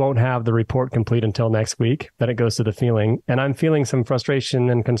say you won't have the report complete until next week. Then it goes to the feeling, and I'm feeling some frustration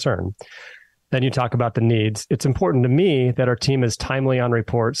and concern. Then you talk about the needs. It's important to me that our team is timely on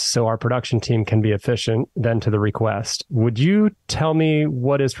reports so our production team can be efficient. Then to the request. Would you tell me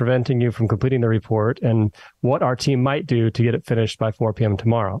what is preventing you from completing the report and what our team might do to get it finished by 4 p.m.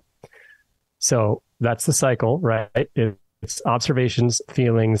 tomorrow? So that's the cycle, right? It's observations,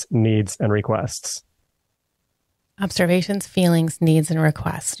 feelings, needs, and requests. Observations, feelings, needs, and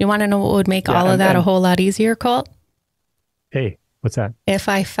requests. You want to know what would make all of that a whole lot easier, Colt? Hey, what's that? If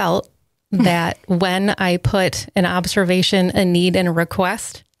I felt that when I put an observation, a need, and a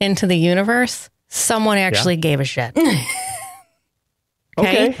request into the universe, someone actually gave a shit.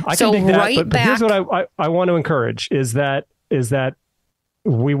 Okay, I can dig that. But here's what I want to encourage is that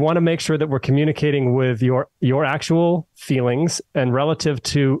we want to make sure that we're communicating with your actual feelings and relative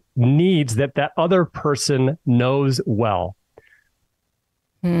to needs that other person knows well.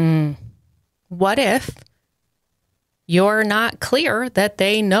 What if you're not clear that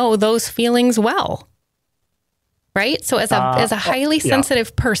they know those feelings well? Right? So as a highly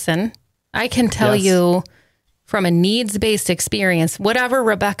sensitive person, I can tell you from a needs-based experience, whatever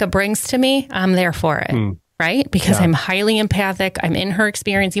Rebecca brings to me, I'm there for it. Right? Because I'm highly empathic. I'm in her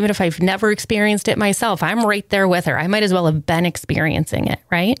experience. Even if I've never experienced it myself, I'm right there with her. I might as well have been experiencing it.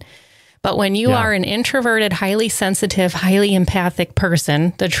 Right? But when you are an introverted, highly sensitive, highly empathic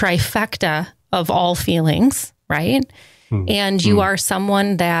person, the trifecta of all feelings, right? And you are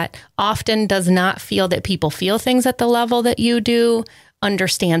someone that often does not feel that people feel things at the level that you do,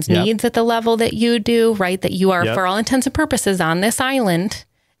 understands needs at the level that you do, right? That you are, for all intents and purposes, on this island.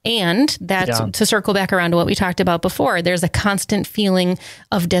 And that's to circle back around to what we talked about before. There's a constant feeling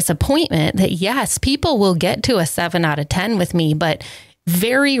of disappointment that, yes, people will get to a 7 out of 10 with me, but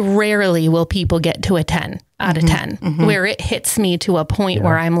very rarely will people get to a 10 out of 10 where it hits me to a point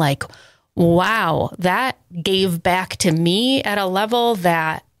where I'm like, wow, that gave back to me at a level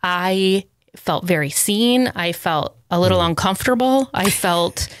that I felt very seen. I felt a little uncomfortable. I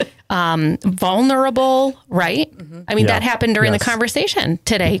felt vulnerable, right? I mean, that happened during the conversation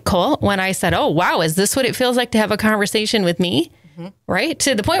today, Colt, when I said, oh, wow, is this what it feels like to have a conversation with me? Right?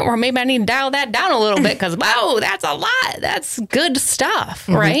 To the point where maybe I need to dial that down a little bit because, wow, that's a lot. That's good stuff,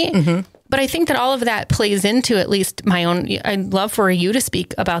 right? But I think that all of that plays into at least my own. I'd love for you to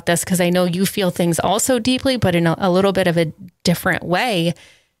speak about this because I know you feel things also deeply, but in a little bit of a different way,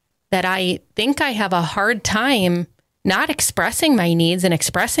 that I think I have a hard time not expressing my needs and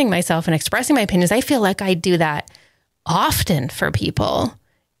expressing myself and expressing my opinions. I feel like I do that often for people.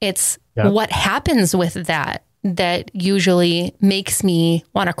 It's what happens with that usually makes me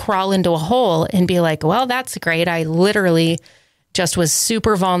want to crawl into a hole and be like, well, that's great. I literally just was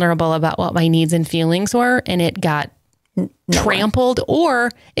super vulnerable about what my needs and feelings were, and it got trampled or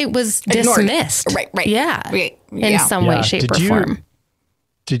it was dismissed. Right. In some way, shape, or form.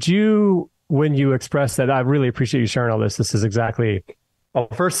 Did you, when you expressed that, I really appreciate you sharing all this. This is exactly, I'll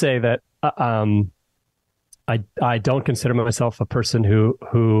first say that I don't consider myself a person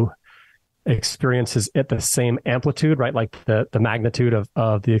who experiences at the same amplitude, right? Like the magnitude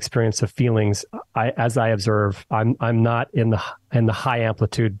of the experience of feelings. As I observe, I'm not in the high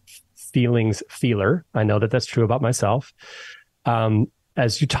amplitude feelings feeler. I know that that's true about myself.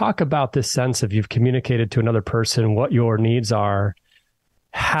 As you talk about this sense of you've communicated to another person what your needs are,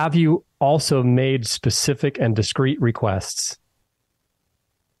 have you also made specific and discrete requests?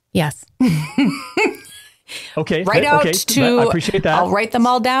 Yes. Okay. I appreciate that. I'll write them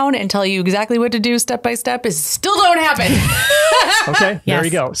all down and tell you exactly what to do step by step. Is still don't happen. Okay. There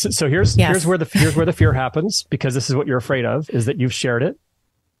you go. So here's where the fear happens, because this is what you're afraid of, is that you've shared it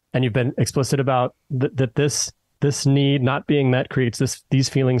and you've been explicit about that this need not being met creates these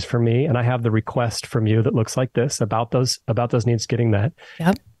feelings for me, and I have the request from you that looks like this about those needs getting met.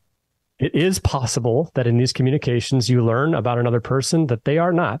 Yep. It is possible that in these communications you learn about another person that they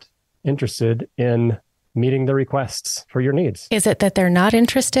are not interested in meeting the requests for your needs. Is it that they're not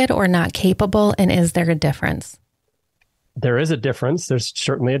interested or not capable? And is there a difference? There is a difference. There's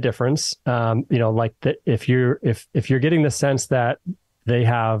certainly a difference. Like that if you're getting the sense that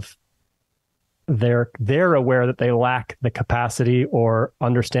they're aware that they lack the capacity or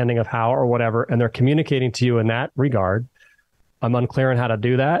understanding of how or whatever, and they're communicating to you in that regard, I'm unclear on how to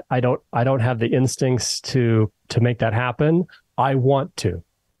do that. I don't have the instincts to make that happen. I want to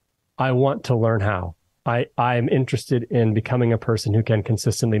learn how. I'm interested in becoming a person who can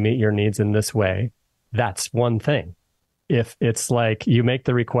consistently meet your needs in this way. That's one thing. If it's like you make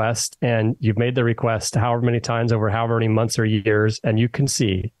the request and you've made the request however many times over however many months or years, and you can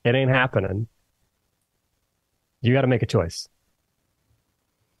see it ain't happening, you got to make a choice.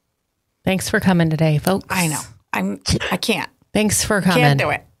 Thanks for coming today, folks. I know. I can't. Thanks for coming. Can't do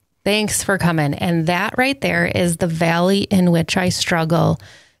it. Thanks for coming. And that right there is the valley in which I struggle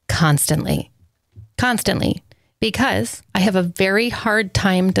constantly, because I have a very hard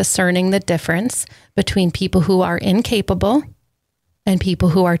time discerning the difference between people who are incapable and people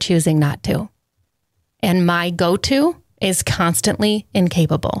who are choosing not to. And my go-to is constantly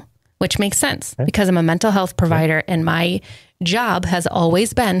incapable, which makes sense because I'm a mental health provider and my job has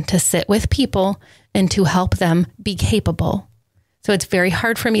always been to sit with people and to help them be capable. So it's very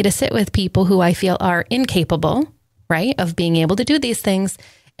hard for me to sit with people who I feel are incapable, right, of being able to do these things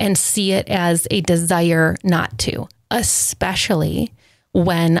and see it as a desire not to, especially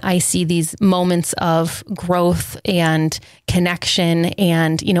when I see these moments of growth and connection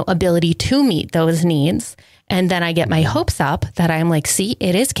and, ability to meet those needs. And then I get my hopes up that I'm like, see,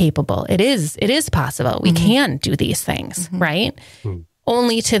 it is capable. It is possible. We can do these things, right?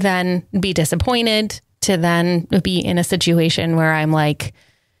 Only to then be disappointed, to then be in a situation where I'm like,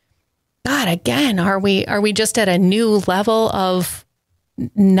 God, again, are we just at a new level of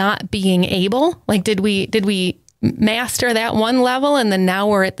not being able? Like, did we master that one level and then now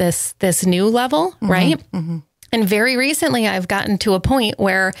we're at this new level, right? And very recently I've gotten to a point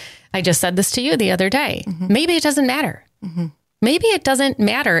where I just said this to you the other day. Maybe it doesn't matter. Maybe it doesn't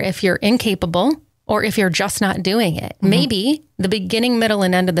matter if you're incapable or if you're just not doing it. Mm-hmm. Maybe the beginning, middle,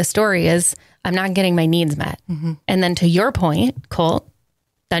 and end of the story is I'm not getting my needs met. Mm-hmm. And then to your point, Colt,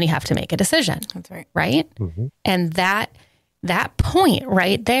 then you have to make a decision. That's right. Right? Mm-hmm. And that point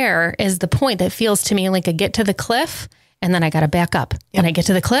right there is the point that feels to me like a get to the cliff and then I got to back up. Yep. And I get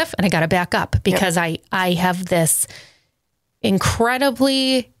to the cliff and I got to back up because I have this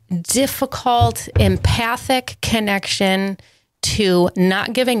incredibly difficult, empathic connection to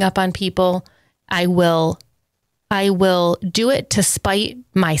not giving up on people. I will do it to spite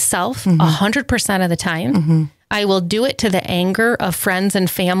myself 100% of the time. Mm-hmm. I will do it to the anger of friends and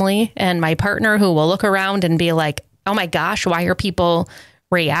family and my partner who will look around and be like, oh my gosh, why are people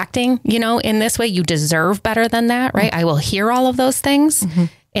reacting, in this way? You deserve better than that, right? Mm-hmm. I will hear all of those things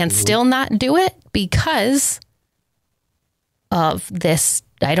and still not do it because of this.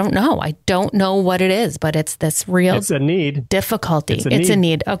 I don't know. I don't know what it is, but it's this real It's a need. Difficulty. It's a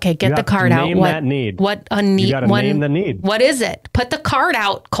need. Okay, get the card out. Name that need. What a need. You got to name the need. What is it? Put the card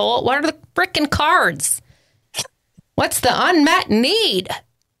out, Colt. What are the freaking cards? What's the unmet need?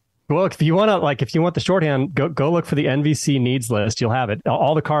 Well, if you want the shorthand, go look for the NVC needs list. You'll have it.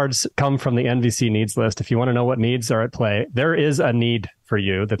 All the cards come from the NVC needs list. If you want to know what needs are at play, there is a need for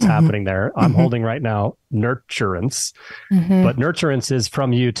you that's happening there. I'm holding right now nurturance, but nurturance is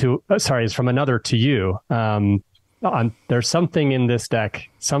from you to, is from another to you. There's something in this deck,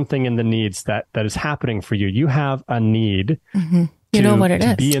 something in the needs that is happening for you. You have a need. You know what it is.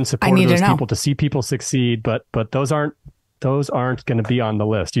 To be in support of those people, to see people succeed, but those aren't going to be on the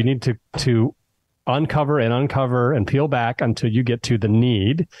list. You need to uncover and peel back until you get to the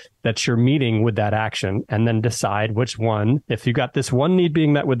need that you're meeting with that action, and then decide which one. If you got this one need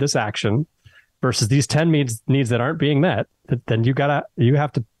being met with this action versus these 10 needs that aren't being met, then you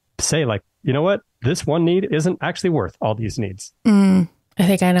have to say, like, you know what, this one need isn't actually worth all these needs. I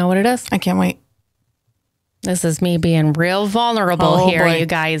think I know what it is. I can't wait. This is me being real vulnerable here, boy. You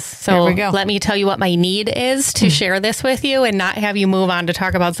guys. So let me tell you what my need is to share this with you and not have you move on to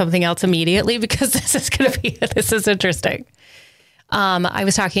talk about something else immediately, because this is interesting.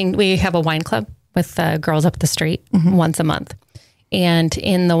 We have a wine club with girls up the street once a month. And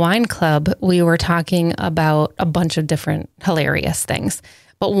in the wine club, we were talking about a bunch of different hilarious things.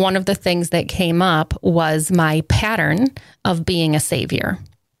 But one of the things that came up was my pattern of being a savior.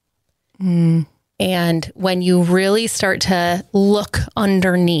 And when you really start to look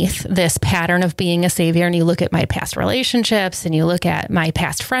underneath this pattern of being a savior, and you look at my past relationships and you look at my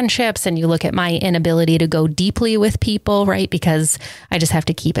past friendships and you look at my inability to go deeply with people, right? Because I just have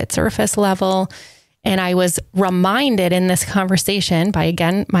to keep it surface level. And I was reminded in this conversation by,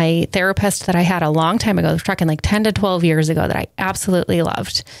 again, my therapist that I had a long time ago, we're talking like 10 to 12 years ago, that I absolutely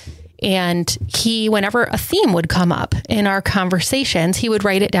loved. And whenever a theme would come up in our conversations, he would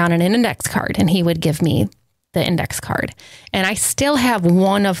write it down on an index card and he would give me the index card. And I still have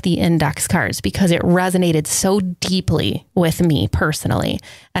one of the index cards because it resonated so deeply with me personally.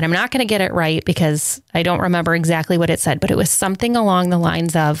 And I'm not going to get it right because I don't remember exactly what it said, but it was something along the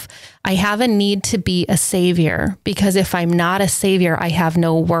lines of, I have a need to be a savior because if I'm not a savior, I have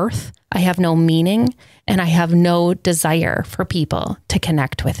no worth, I have no meaning, and I have no desire for people to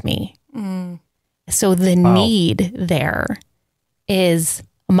connect with me. So the need there is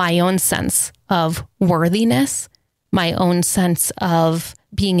my own sense of worthiness, my own sense of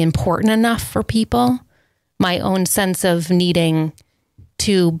being important enough for people, my own sense of needing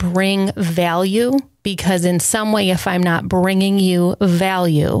to bring value, because in some way, if I'm not bringing you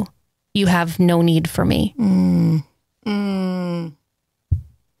value, you have no need for me.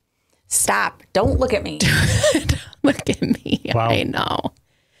 Stop. Don't look at me. Don't look at me. Wow.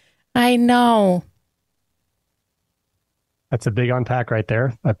 I know. That's a big unpack right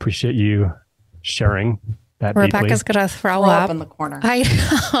there. I appreciate you sharing that. Rebecca's going to throw up in the corner. I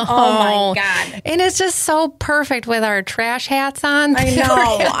know. Oh my God. And it's just so perfect with our trash hats on. I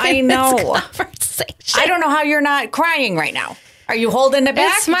know. I don't know how you're not crying right now. Are you holding it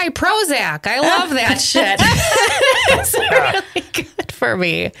back? It's my Prozac. I love that shit. It's really good for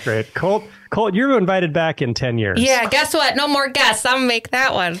me. Great. Colt, you're invited back in 10 years. Yeah, guess what? No more guests. I'm going to make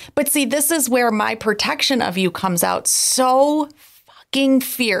that one. But see, this is where my protection of you comes out so fucking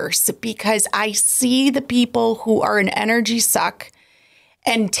fierce, because I see the people who are an energy suck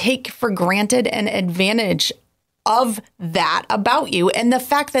and take for granted and advantage of that about you. And the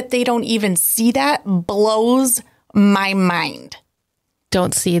fact that they don't even see that blows my mind.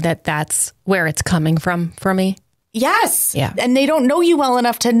 Don't see that that's where it's coming from for me. Yes. Yeah. And they don't know you well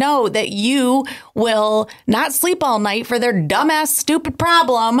enough to know that you will not sleep all night for their dumbass, stupid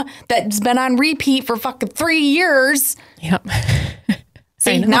problem that's been on repeat for fucking 3 years. Yep.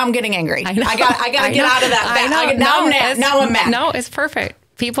 See, now I'm getting angry. I got to get out of that. Now I'm mad. No, it's perfect.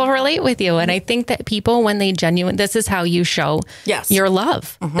 People relate with you. And I think that people, when they this is how you show your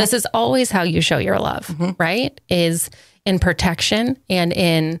love. Mm-hmm. This is always how you show your love, right? Is in protection and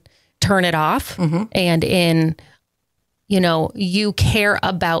in turn it off and in, you care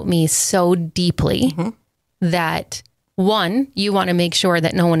about me so deeply that one, you want to make sure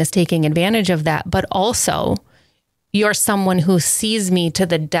that no one is taking advantage of that, but also you're someone who sees me to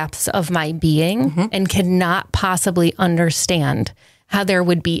the depths of my being and cannot possibly understand how there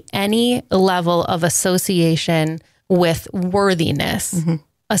would be any level of association with worthiness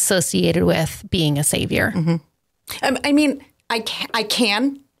associated with being a savior. I mean, I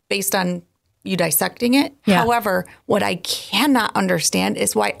can based on you dissecting it. Yeah. However, what I cannot understand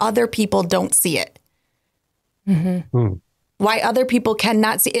is why other people don't see it. Why other people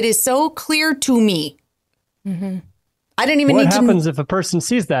cannot see it is so clear to me. I didn't even need to. What happens if a person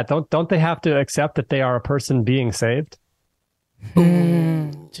sees that? Don't they have to accept that they are a person being saved?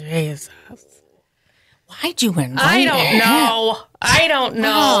 Jesus. Why'd you invite I don't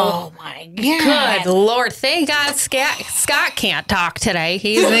know. Oh, my God. Good Lord. Thank God Scott can't talk today.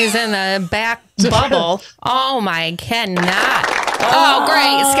 He's in the back bubble. Oh, my cannot. Oh,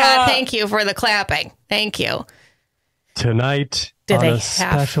 great, Scott. Thank you for the clapping. Thank you. Tonight, on a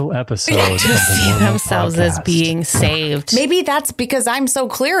special episode to see themselves as being saved. Maybe that's because I'm so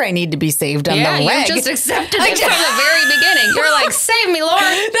clear I need to be saved on the leg. Yeah, you just accepted it from the very beginning. You're like, save me, Lord.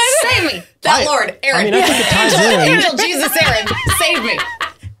 Save me. Lord, Erin. I think it ties in. Angel Jesus, Erin, save me.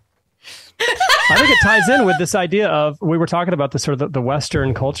 I think it ties in with this idea of, we were talking about this, sort of the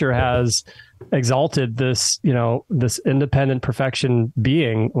Western culture has exalted this, this independent perfection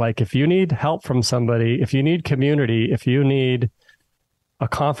being. Like, if you need help from somebody, if you need community, if you need a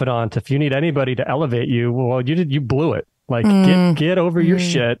confidant, if you need anybody to elevate you, well, you blew it. Like, get over your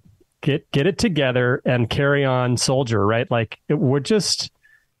shit, get it together and carry on, soldier, right? Like,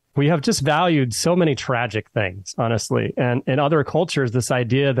 we have just valued so many tragic things, honestly. And in other cultures, this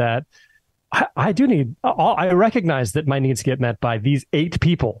idea that I recognize that my needs get met by these 8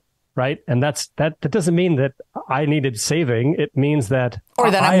 people, right? And that doesn't mean that I needed saving. It means that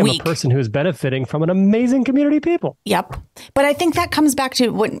I am weak. A person who's benefiting from an amazing community of people. Yep. But I think that comes back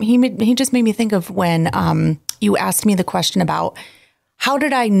to what he just made me think of when you asked me the question about how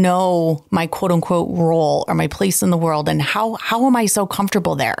did I know my quote unquote role or my place in the world, and how am I so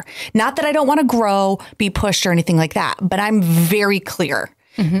comfortable there? Not that I don't want to grow, be pushed or anything like that, but I'm very clear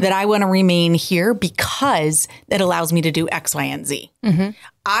that I want to remain here because it allows me to do X, Y, and Z.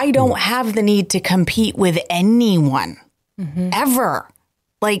 I don't have the need to compete with anyone ever.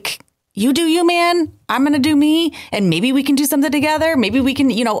 Like, you do you, man. I'm going to do me. And maybe we can do something together. Maybe we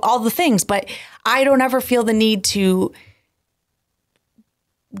can, all the things. But I don't ever feel the need to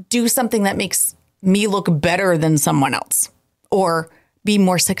do something that makes me look better than someone else, or be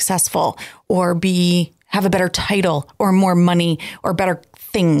more successful, or have a better title, or more money, or better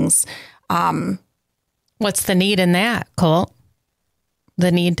things. What's the need in that, Colt?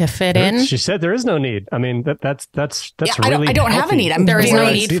 The need to fit in? She said there is no need. I mean, that's really I don't have a need. There is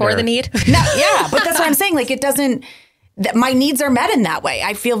no need for the need. No, yeah, but that's what I'm saying. Like, it doesn't. My needs are met in that way.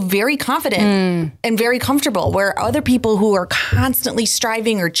 I feel very confident and very comfortable, where other people who are constantly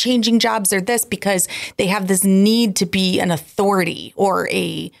striving or changing jobs or this because they have this need to be an authority or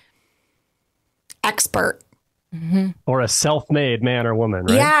a expert. Or a self-made man or woman,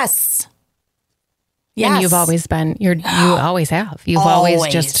 right? Yes. And you've always been, you always have. You've always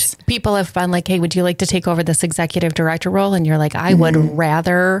just, people have been like, hey, would you like to take over this executive director role? And you're like, I would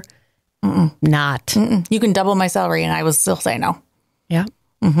rather not. You can double my salary and I will still say no. Yeah.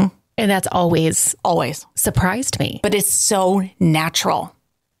 And that's always surprised me. But it's so natural.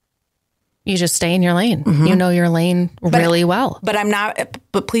 You just stay in your lane. You know your lane really well.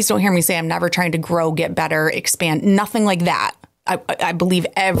 But please don't hear me say I'm never trying to grow, get better, expand. Nothing like that. I believe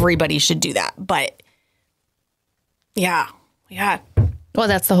everybody should do that. But yeah. Well,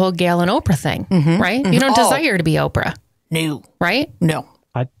 that's the whole Gail and Oprah thing, right? You don't desire to be Oprah. No. Right? No.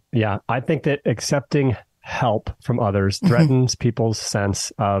 I think that accepting help from others threatens people's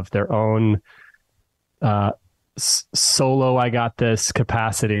sense of their own solo, I got this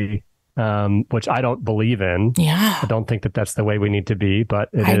capacity, which I don't believe in. Yeah. I don't think that that's the way we need to be, but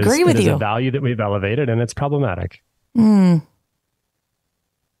it is a value that we've elevated, and it's problematic. It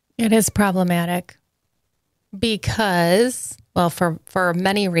is problematic because, well, for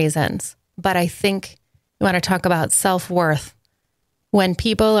many reasons, but I think You want to talk about self-worth. When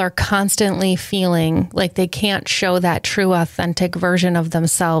people are constantly feeling like they can't show that true, authentic version of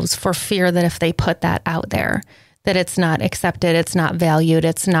themselves for fear that if they put that out there, that it's not accepted, it's not valued,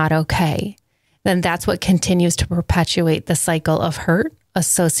 it's not okay, then that's what continues to perpetuate the cycle of hurt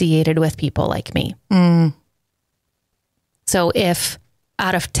associated with people like me. So if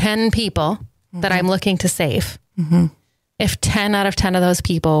out of 10 people that I'm looking to save, if 10 out of 10 of those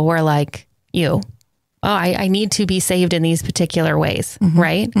people were like you, I need to be saved in these particular ways,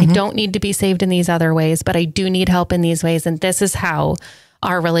 right? I don't need to be saved in these other ways, but I do need help in these ways. And this is how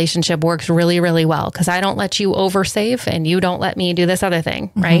our relationship works really, really well. Because I don't let you oversave and you don't let me do this other thing,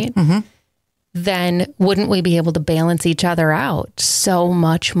 right? Then wouldn't we be able to balance each other out so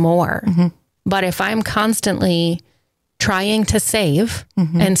much more? But if I'm constantly trying to save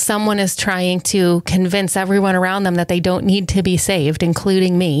and someone is trying to convince everyone around them that they don't need to be saved,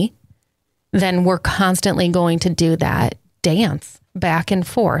 including me, then we're constantly going to do that dance back and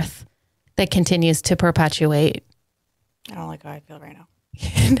forth that continues to perpetuate. I don't like how I feel right now.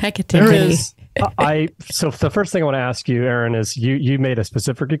 Negativity. So the first thing I want to ask you, Erin, is you made a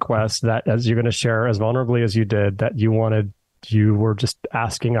specific request that, as you're going to share as vulnerably as you did, that you were just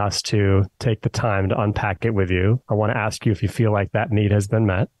asking us to take the time to unpack it with you. I want to ask you if you feel like that need has been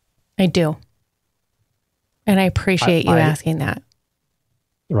met. I do. And I appreciate you asking that.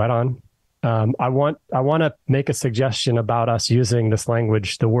 Right on. I want to make a suggestion about us using this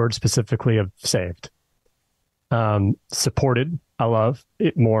language, the word specifically of saved. Supported, I love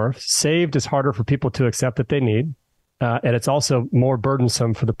it more. Saved is harder for people to accept that they need. And it's also more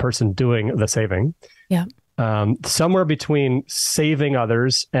burdensome for the person doing the saving. Yeah. Somewhere between saving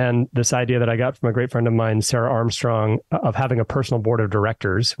others and this idea that I got from a great friend of mine, Sarah Armstrong, of having a personal board of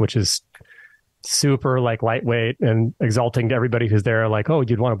directors, which is super like lightweight and exalting to everybody who's there. Like, oh,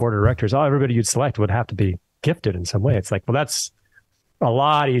 you'd want a board of directors. Oh, everybody you'd select would have to be gifted in some way. It's like, well, that's a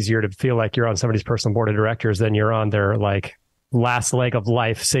lot easier to feel like you're on somebody's personal board of directors than you're on their like last leg of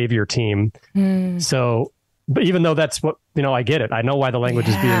life savior team. So, but even though that's what, I get it. I know why the language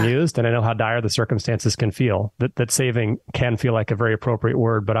is being used and I know how dire the circumstances can feel, that saving can feel like a very appropriate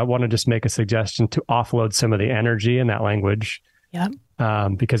word, but I want to just make a suggestion to offload some of the energy in that language. Yep.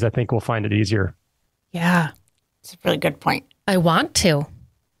 Because I think we'll find it easier. Yeah. It's a really good point. I want to,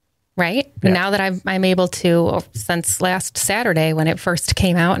 right? Yeah. Now that I'm able to, since last Saturday when it first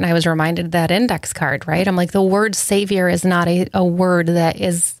came out and I was reminded of that index card, right? I'm like, the word savior is not a word that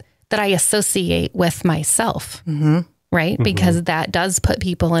I associate with myself, right? Because that does put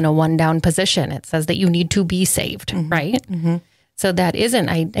people in a one down position. It says that you need to be saved, right? So that isn't,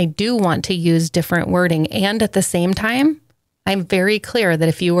 I do want to use different wording. And at the same time, I'm very clear that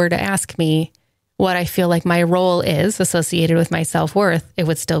if you were to ask me what I feel like my role is associated with my self-worth, it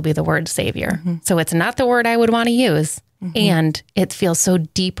would still be the word savior. So it's not the word I would want to use. And it feels so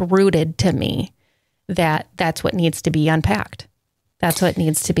deep rooted to me that that's what needs to be unpacked. That's what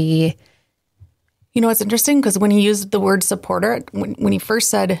needs to be. You know, it's interesting because when he used the word supporter, when he first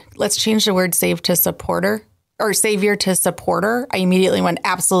said, let's change the word save to supporter or savior to supporter, I immediately went,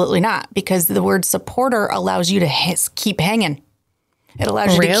 absolutely not, because the word supporter allows you to keep hanging. It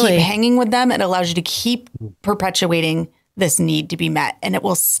allows you to keep hanging with them. It allows you to keep perpetuating this need to be met, and it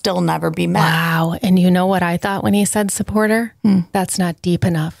will still never be met. Wow. And you know what I thought when he said supporter? That's not deep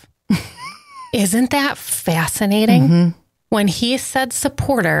enough. Isn't that fascinating? When he said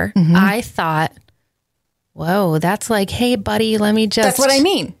supporter, I thought, whoa, that's like, hey, buddy, let me just... That's what I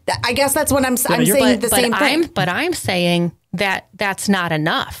mean. I guess that's what I'm saying, the same thing. But I'm saying that that's not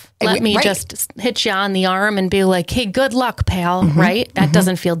enough. Let me just hit you on the arm and be like, hey, good luck, pal, right? That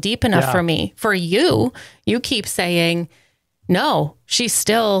doesn't feel deep enough for me. For you keep saying, no, she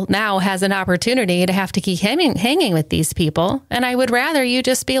still now has an opportunity to have to keep hanging with these people. And I would rather you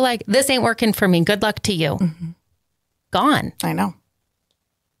just be like, this ain't working for me. Good luck to you. Gone. I know.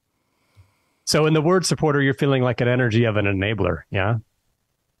 So in the word supporter, you're feeling like an energy of an enabler. Yeah.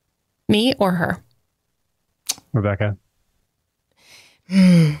 Me or her? Rebecca?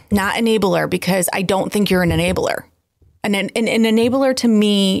 Not enabler, because I don't think you're an enabler. An enabler to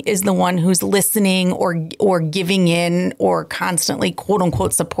me is the one who's listening or giving in or constantly, quote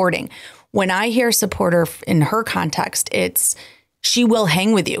unquote, supporting. When I hear supporter in her context, it's she will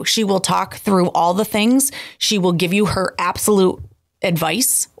hang with you. She will talk through all the things. She will give you her absolute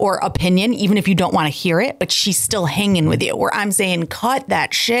advice or opinion, even if you don't want to hear it, but she's still hanging with you. Where I'm saying, cut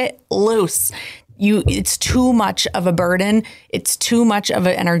that shit loose. It's too much of a burden. It's too much of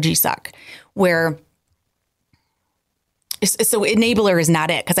an energy suck. Where So enabler is not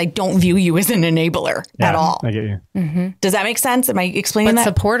it, because I don't view you as an enabler at all. I get you. Mm-hmm. Does that make sense? Am I explaining that?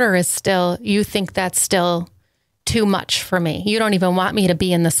 But supporter is still, you think that's still too much for me. You don't even want me to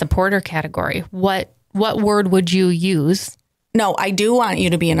be in the supporter category. What word would you use? No, I do want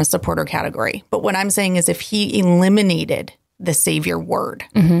you to be in a supporter category. But what I'm saying is if he eliminated the savior word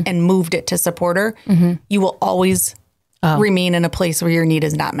and moved it to supporter, you will always remain in a place where your need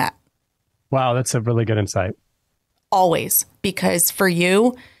is not met. Wow, that's a really good insight. Always. Because for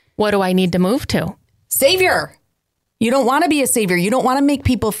you, what do I need to move to? Savior. You don't want to be a savior. You don't want to make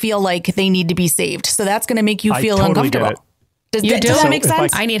people feel like they need to be saved. So that's going to make you feel uncomfortable. Does that make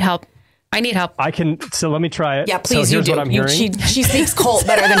sense? I need help. I can. So let me try it. Yeah, please. So here's what I'm hearing. She speaks Colt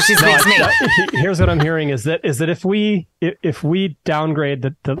better than she speaks me. Here's what I'm hearing is that if we downgrade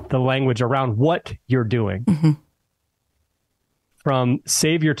the language around what you're doing from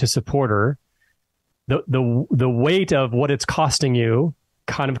savior to supporter, the weight of what it's costing you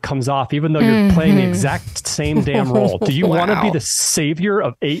kind of comes off, even though you're playing the exact same damn role. Do you want to be the savior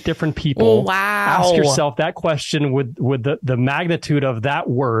of 8 different people? Wow. Ask yourself that question with the magnitude of that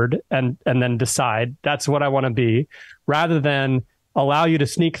word and then decide that's what I want to be, rather than allow you to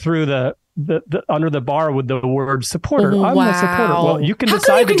sneak through the under the bar with the word supporter. I'm a supporter. Well, you can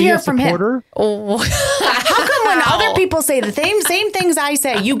decide to be a supporter. How come when other people say the same things I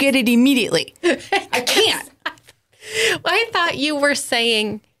say, you get it immediately? I can't. I thought you were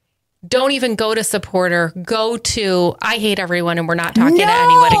saying, don't even go to supporter, go to, I hate everyone and we're not talking to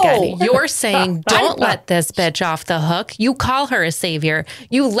anyone again. You're saying, don't let this bitch off the hook. You call her a savior.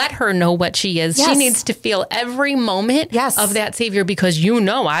 You let her know what she is. Yes. She needs to feel every moment of that savior, because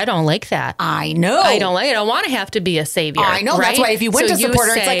I don't like that. I know. I don't want to have to be a savior. I know. Right? That's why if you went to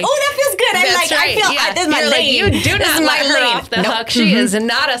supporter, it's like, oh, that feels good. I feel this is my lane. You do not let her off the hook. She is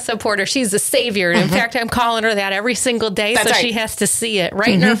not a supporter. She's a savior. In fact, I'm calling her that every single day. That's she has to see it right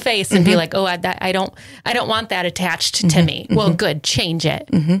in her face and be like, oh, I don't want that attached to me. Well, good. Change it.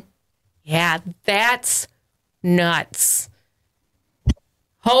 Yeah, that's nuts.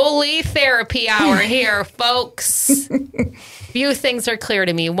 Holy therapy hour here, folks. Few things are clear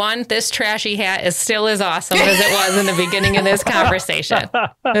to me. One, this trashy hat is still as awesome as it was in the beginning of this conversation.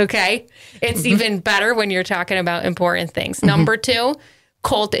 Okay? It's even better when you're talking about important things. Number 2,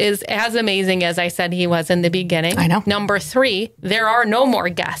 Colt is as amazing as I said he was in the beginning. I know. Number 3, there are no more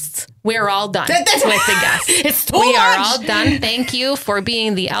guests. We're all done with the guests. It's too We much. are all done. Thank you for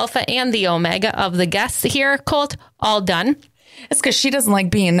being the alpha and the omega of the guests here, Colt. All done. It's because she doesn't like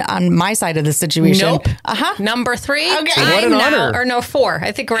being on my side of the situation. Nope. Number 3. Okay. What an honor. Or no, 4.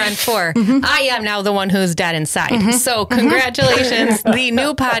 I think we're on 4. I am now the one who's dead inside. So congratulations. The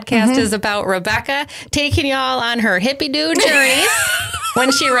new podcast is about Rebecca taking y'all on her hippie dude journeys.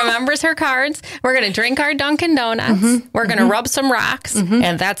 When she remembers her cards, we're going to drink our Dunkin' Donuts. We're going to rub some rocks.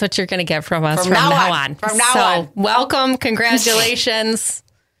 And that's what you're going to get from us from now on. From now on. Welcome. Congratulations.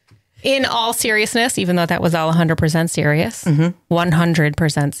 In all seriousness, even though that was all 100% serious,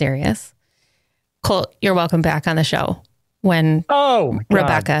 100% serious. Colt, you're welcome back on the show when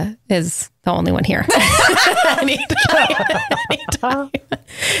Rebecca is the only one here.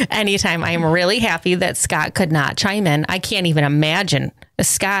 Anytime. I'm really happy that Scott could not chime in. I can't even imagine.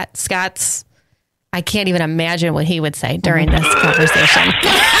 Scott's, I can't even imagine what he would say during this conversation.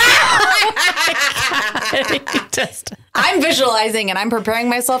 I'm visualizing and I'm preparing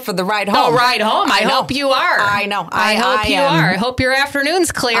myself for the ride home. Oh, ride home. I hope you are. I know. I hope you are. I hope your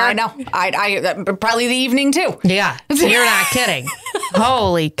afternoon's clear. I know. I probably the evening too. Yeah. You're not kidding.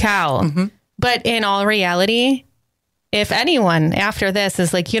 Holy cow. But in all reality, if anyone after this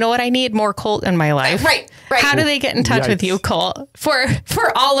is like, you know what, I need more Colt in my life. Right. How do they get in touch with you, Colt, for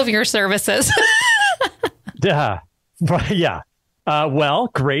all of your services? Yeah. Well,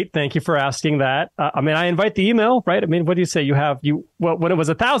 great. Thank you for asking that. I invite the email, right? What do you say? Well, when it was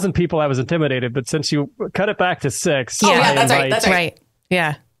 1,000 people, I was intimidated, but since you cut it back to 6, that's right.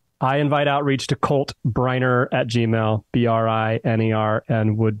 Yeah. I invite outreach to Colt Briner at Gmail, Briner,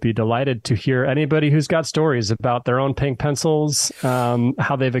 and would be delighted to hear anybody who's got stories about their own pink pencils,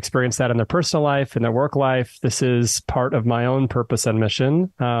 how they've experienced that in their personal life, in their work life. This is part of my own purpose and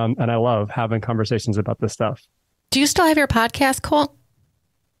mission. And I love having conversations about this stuff. Do you still have your podcast, Colt?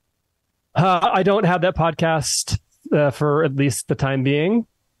 I don't have that podcast for at least the time being.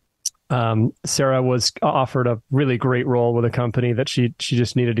 Sarah was offered a really great role with a company that she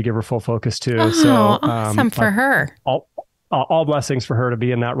just needed to give her full focus to. Awesome for her. All blessings for her to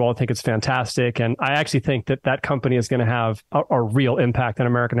be in that role. I think it's fantastic. And I actually think that company is going to have a real impact on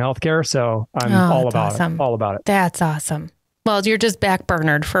American healthcare. So I'm all about it. All about it. That's awesome. Well, you're just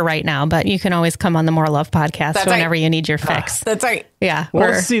backburnered for right now, but you can always come on the More Love podcast whenever you need your fix. That's right. Yeah. Well,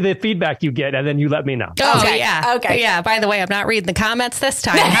 let's see the feedback you get, and then you let me know. Oh, okay. Yeah. Okay. Yeah. By the way, I'm not reading the comments this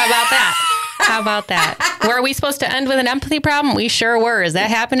time. How about that? How about that? Were we supposed to end with an empathy problem? We sure were. Is that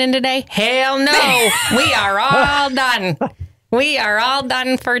happening today? Hell no. We are all done. We are all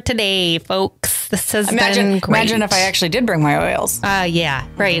done for today, folks. This has been great. Imagine if I actually did bring my oils. Yeah,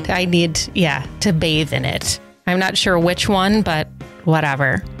 right. I need, to bathe in it. I'm not sure which one, but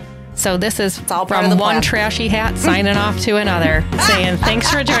whatever. So this is from one trashy hat signing off to another, saying thanks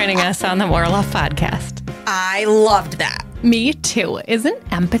for joining us on the More Love podcast. I loved that. Me too. Isn't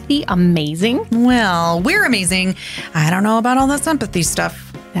empathy amazing? Well, we're amazing. I don't know about all this empathy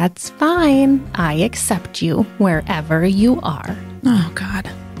stuff. That's fine. I accept you wherever you are. Oh, God.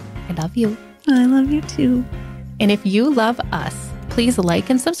 I love you. I love you too. And if you love us, please like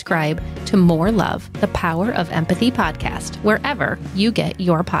and subscribe to More Love, the Power of Empathy podcast, wherever you get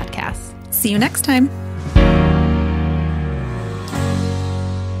your podcasts. See you next time.